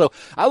tackle. So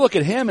I look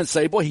at him and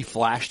say, boy, he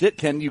flashed it.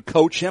 Can you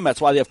coach him? That's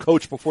why they have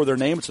coach before their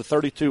name. It's the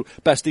 32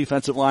 best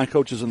defensive line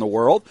coaches in the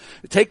world.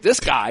 Take this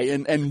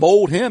guy and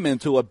mold him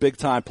into a big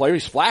time player.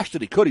 He's flashed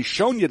it. He could. He's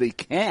shown you that he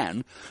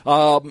can.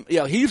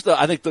 He's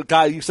I think the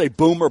guy you say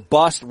boom or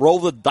bust, roll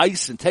the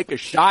dice and take a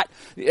shot.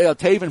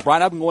 Taven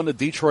Bryan, I've been going to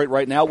Detroit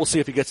right now. We'll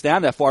see if he gets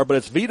down that far, but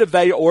it's Vita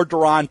Vea or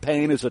Daron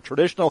Payne is a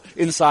traditional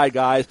inside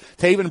guys.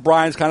 Taven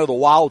Bryan's kind of the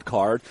wild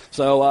card.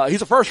 So,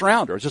 he's a first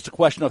rounder. It's just a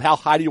question of how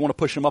high do you want to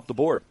push him up the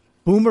board.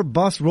 Boomer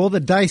bust, roll the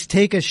dice,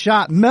 take a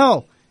shot.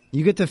 Mel,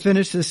 you get to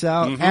finish this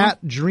out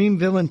at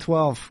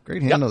DreamVillain12.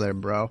 Great handle there,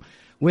 bro.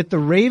 With the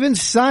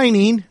Ravens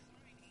signing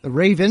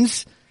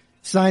Crabtree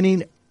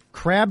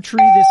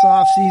this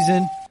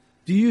offseason,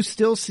 do you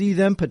still see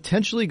them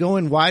potentially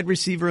going wide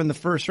receiver in the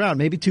first round?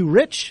 Maybe too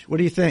rich? What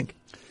do you think?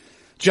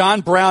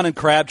 John Brown and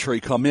Crabtree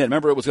come in.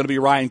 Remember, it was going to be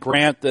Ryan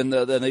Grant, then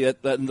they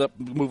ended up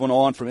moving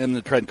on from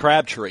him to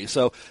Crabtree.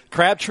 So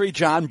Crabtree,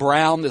 John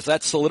Brown, does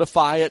that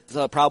solidify it?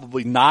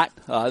 Probably not.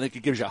 I think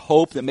it gives you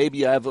hope that maybe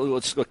you have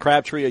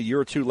Crabtree a year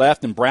or two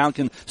left and Brown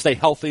can stay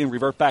healthy and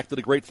revert back to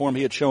the great form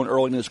he had shown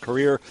early in his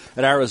career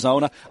at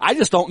Arizona. I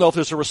just don't know if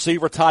there's a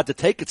receiver, Todd, to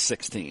take at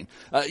 16.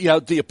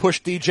 Do you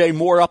push DJ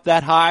Moore up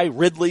that high,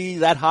 Ridley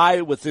that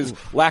high with his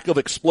lack of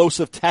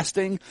explosive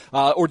testing?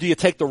 Or do you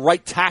take the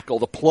right tackle,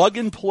 the plug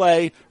and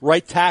play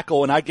right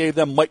tackle, and I gave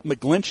them Mike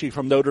McGlinchey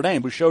from Notre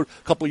Dame, who showed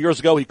a couple of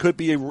years ago he could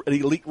be an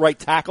elite right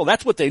tackle.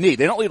 That's what they need.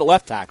 They don't need a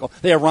left tackle.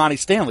 They have Ronnie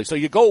Stanley. So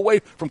you go away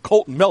from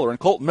Colton Miller, and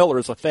Colton Miller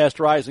is a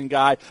fast-rising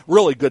guy,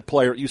 really good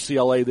player at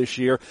UCLA this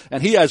year,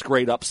 and he has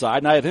great upside,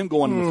 and I have him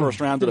going in the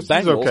first round to the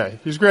Bengals. He's okay.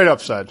 He's great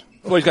upside.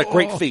 Well, he's got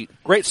great feet.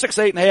 Great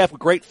 6'8.5" with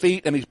great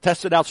feet, and he's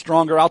tested out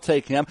stronger. I'll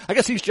take him. I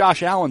guess he's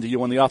Josh Allen to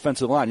you on the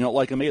offensive line. You don't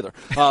like him either.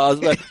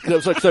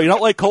 So you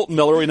don't like Colton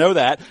Miller. We know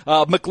that.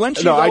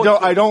 McGlinchey. No,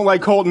 I don't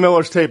like Colton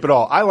Miller's tape at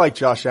all. I like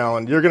Josh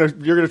Allen. You're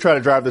gonna try to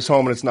drive this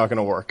home, and it's not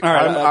gonna work. All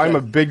right, I'm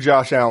a big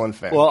Josh Allen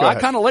fan. Well, I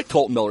kind of like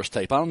Colton Miller's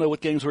tape. I don't know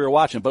what games we were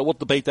watching, but we'll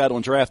debate that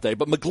on draft day.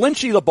 But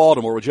McGlinchey to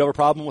Baltimore, would you have a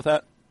problem with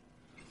that?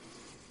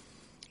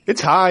 It's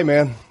high,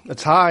 man.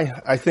 It's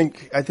high. I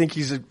think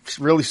he's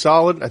really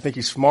solid. I think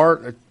he's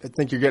smart. I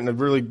think you're getting a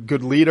really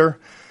good leader.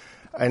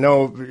 I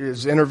know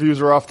his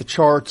interviews are off the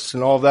charts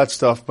and all of that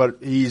stuff, but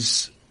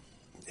he's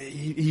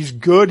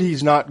good.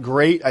 He's not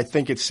great. I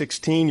think at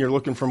 16, you're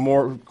looking for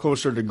more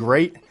closer to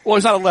great. Well,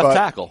 he's not a left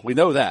tackle. We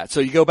know that.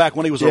 So you go back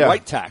when he was a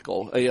right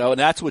tackle, and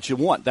that's what you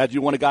want. That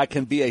you want a guy who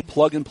can be a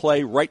plug and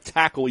play right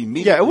tackle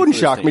immediately. Yeah, it wouldn't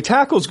shock me.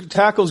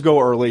 Tackles go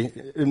early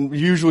and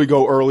usually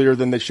go earlier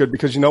than they should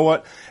because you know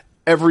what?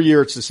 Every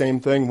year it's the same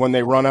thing. When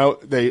they run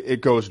out, it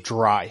goes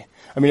dry.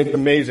 I mean, it's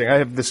amazing. I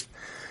have this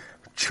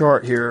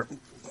chart here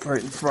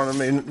right in front of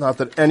me. Not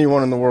that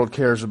anyone in the world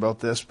cares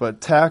about this,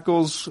 but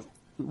tackles,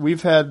 we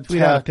have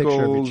a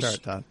picture of your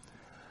chart, Todd.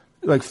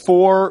 Like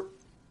 4.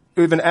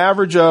 We have an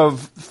average of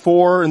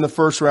 4 in the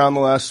first round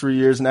the last 3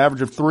 years, an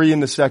average of 3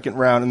 in the second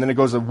round, and then it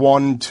goes to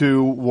 1,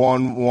 2,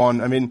 1, 1.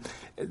 I mean,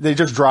 they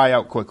just dry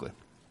out quickly.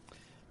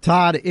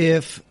 Todd,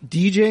 if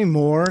DJ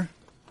Moore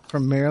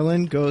from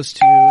Maryland goes to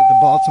the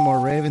Baltimore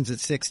Ravens at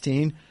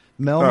 16,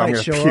 Mel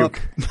might show up.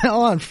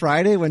 Mel on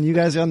Friday when you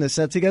guys are on the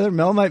set together,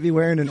 Mel might be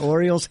wearing an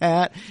Orioles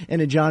hat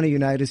and a Johnny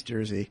Unitas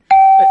jersey.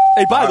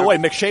 Hey, by the way,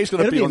 McShay's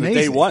going to be on the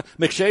day one.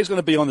 McShay's going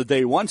to be on the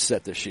day one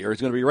set this year.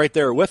 He's going to be right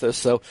there with us,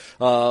 so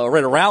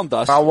right around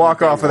us. I'll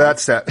walk off of that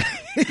set.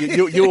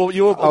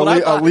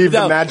 I'll leave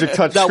the magic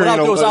touch screen.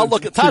 I'll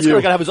look at Todd's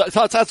going to have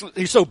his.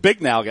 He's so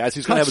big now, guys.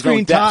 He's going to have his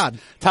own desk.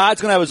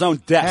 Todd's going to have his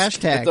own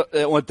desk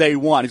on day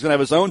one. He's going to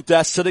have his own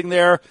desk sitting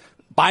there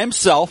by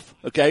himself,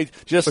 okay?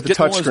 Just with the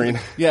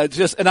touchscreen. Yeah,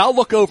 and I'll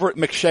look over at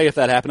McShay if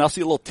that happened. I'll see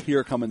a little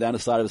tear coming down the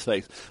side of his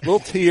face. A little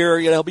tear,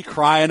 he'll be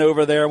crying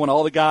over there when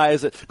all the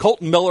guys,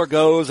 Colton Miller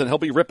goes and he'll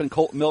be ripping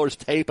Colton Miller's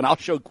tape and I'll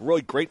show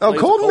really great plays. Oh,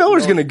 Colton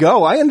Miller's going to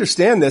go. I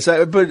understand this.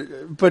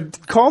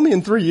 But call me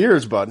in 3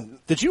 years,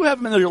 bud. Did you have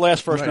him in your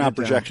last first round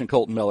projection,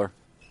 Colton Miller?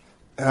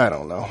 I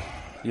don't know.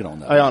 You don't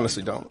know. I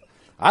honestly don't.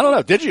 I don't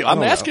know. Did you?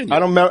 I'm asking you. I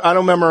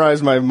don't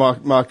memorize my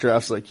mock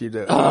drafts like you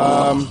do.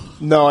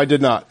 No, I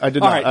did not. All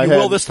right, you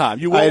will this time.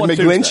 You will I had on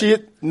McGlinchey.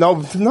 Tuesday.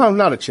 No,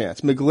 not a chance.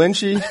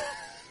 McGlinchey.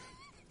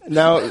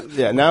 Now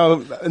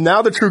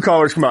the true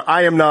colors come out.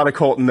 I am not a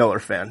Colton Miller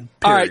fan.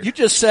 Period. All right, you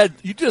just said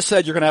you're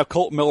going to have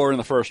Colton Miller in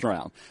the first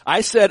round.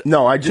 I said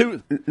I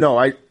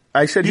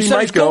said he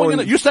might go.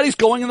 You said he's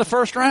going in the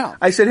first round.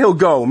 I said he'll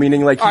go,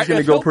 meaning like he's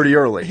going to go pretty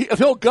early. If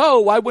he'll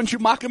go, why wouldn't you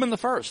mock him in the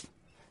first?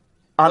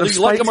 Out of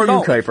spite to you,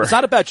 Kuiper. It's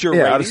not about your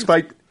ratings. Out of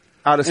spite.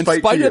 out of In spite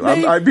spite to of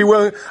you. me?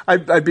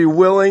 I'd be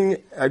willing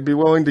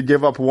to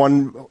give up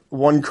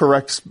one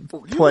correct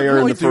player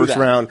really in the do first that.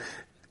 round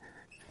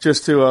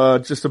just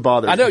to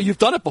bother. I know you. you've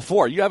done it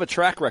before. You have a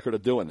track record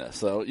of doing this,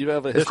 so you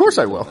have a history Of course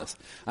I doing will. This.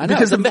 I know.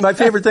 Because my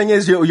favorite thing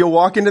is you'll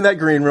walk into that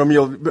green room.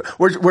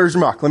 Where's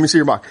your mock? Let me see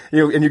your mock.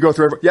 And you go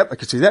through. Yep, I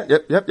can see that.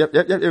 Yep.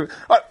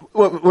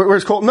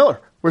 Where's Colton Miller?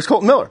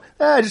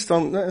 I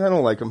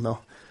don't like him,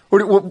 Mel.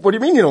 What do you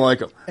mean you don't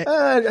like him?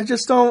 I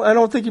just don't. I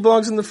don't think he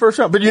belongs in the first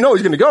round. But you know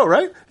he's going to go,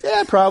 right?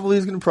 Yeah, probably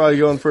he's going to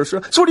go in the first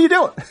round. So what are you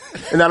doing?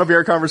 And that'll be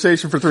our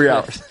conversation for 3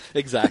 hours.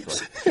 Exactly.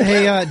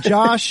 Hey,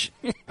 Josh,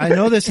 I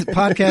know this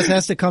podcast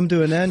has to come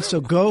to an end, so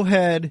go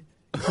ahead,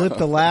 clip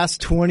the last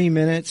 20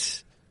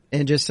 minutes,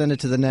 and just send it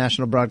to the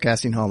National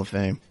Broadcasting Hall of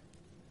Fame.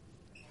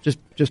 Just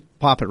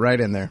pop it right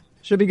in there.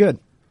 Should be good.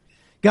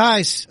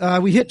 Guys,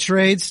 we hit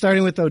trades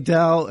starting with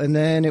Odell, and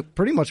then it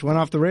pretty much went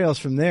off the rails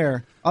from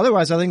there.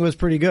 Otherwise, I think it was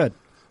pretty good.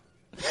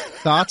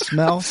 Thoughts,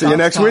 Mel? See you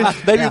next week.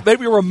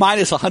 Maybe we're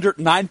minus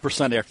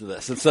 109% after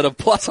this instead of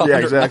plus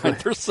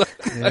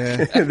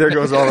 109%. Yeah. There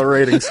goes all the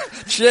ratings.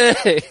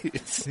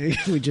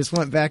 Jeez. We just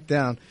went back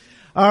down.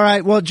 All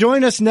right. Well,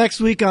 join us next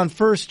week on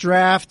First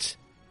Draft.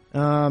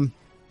 At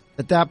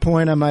that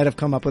point, I might have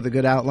come up with a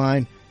good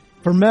outline.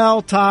 For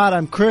Mel, Todd,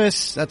 I'm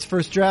Chris. That's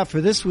First Draft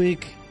for this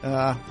week.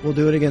 We'll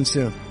do it again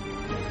soon.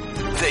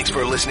 Thanks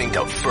for listening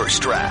to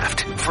First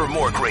Draft. For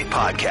more great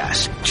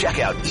podcasts, check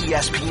out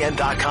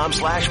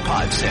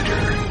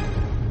ESPN.com/PodCenter.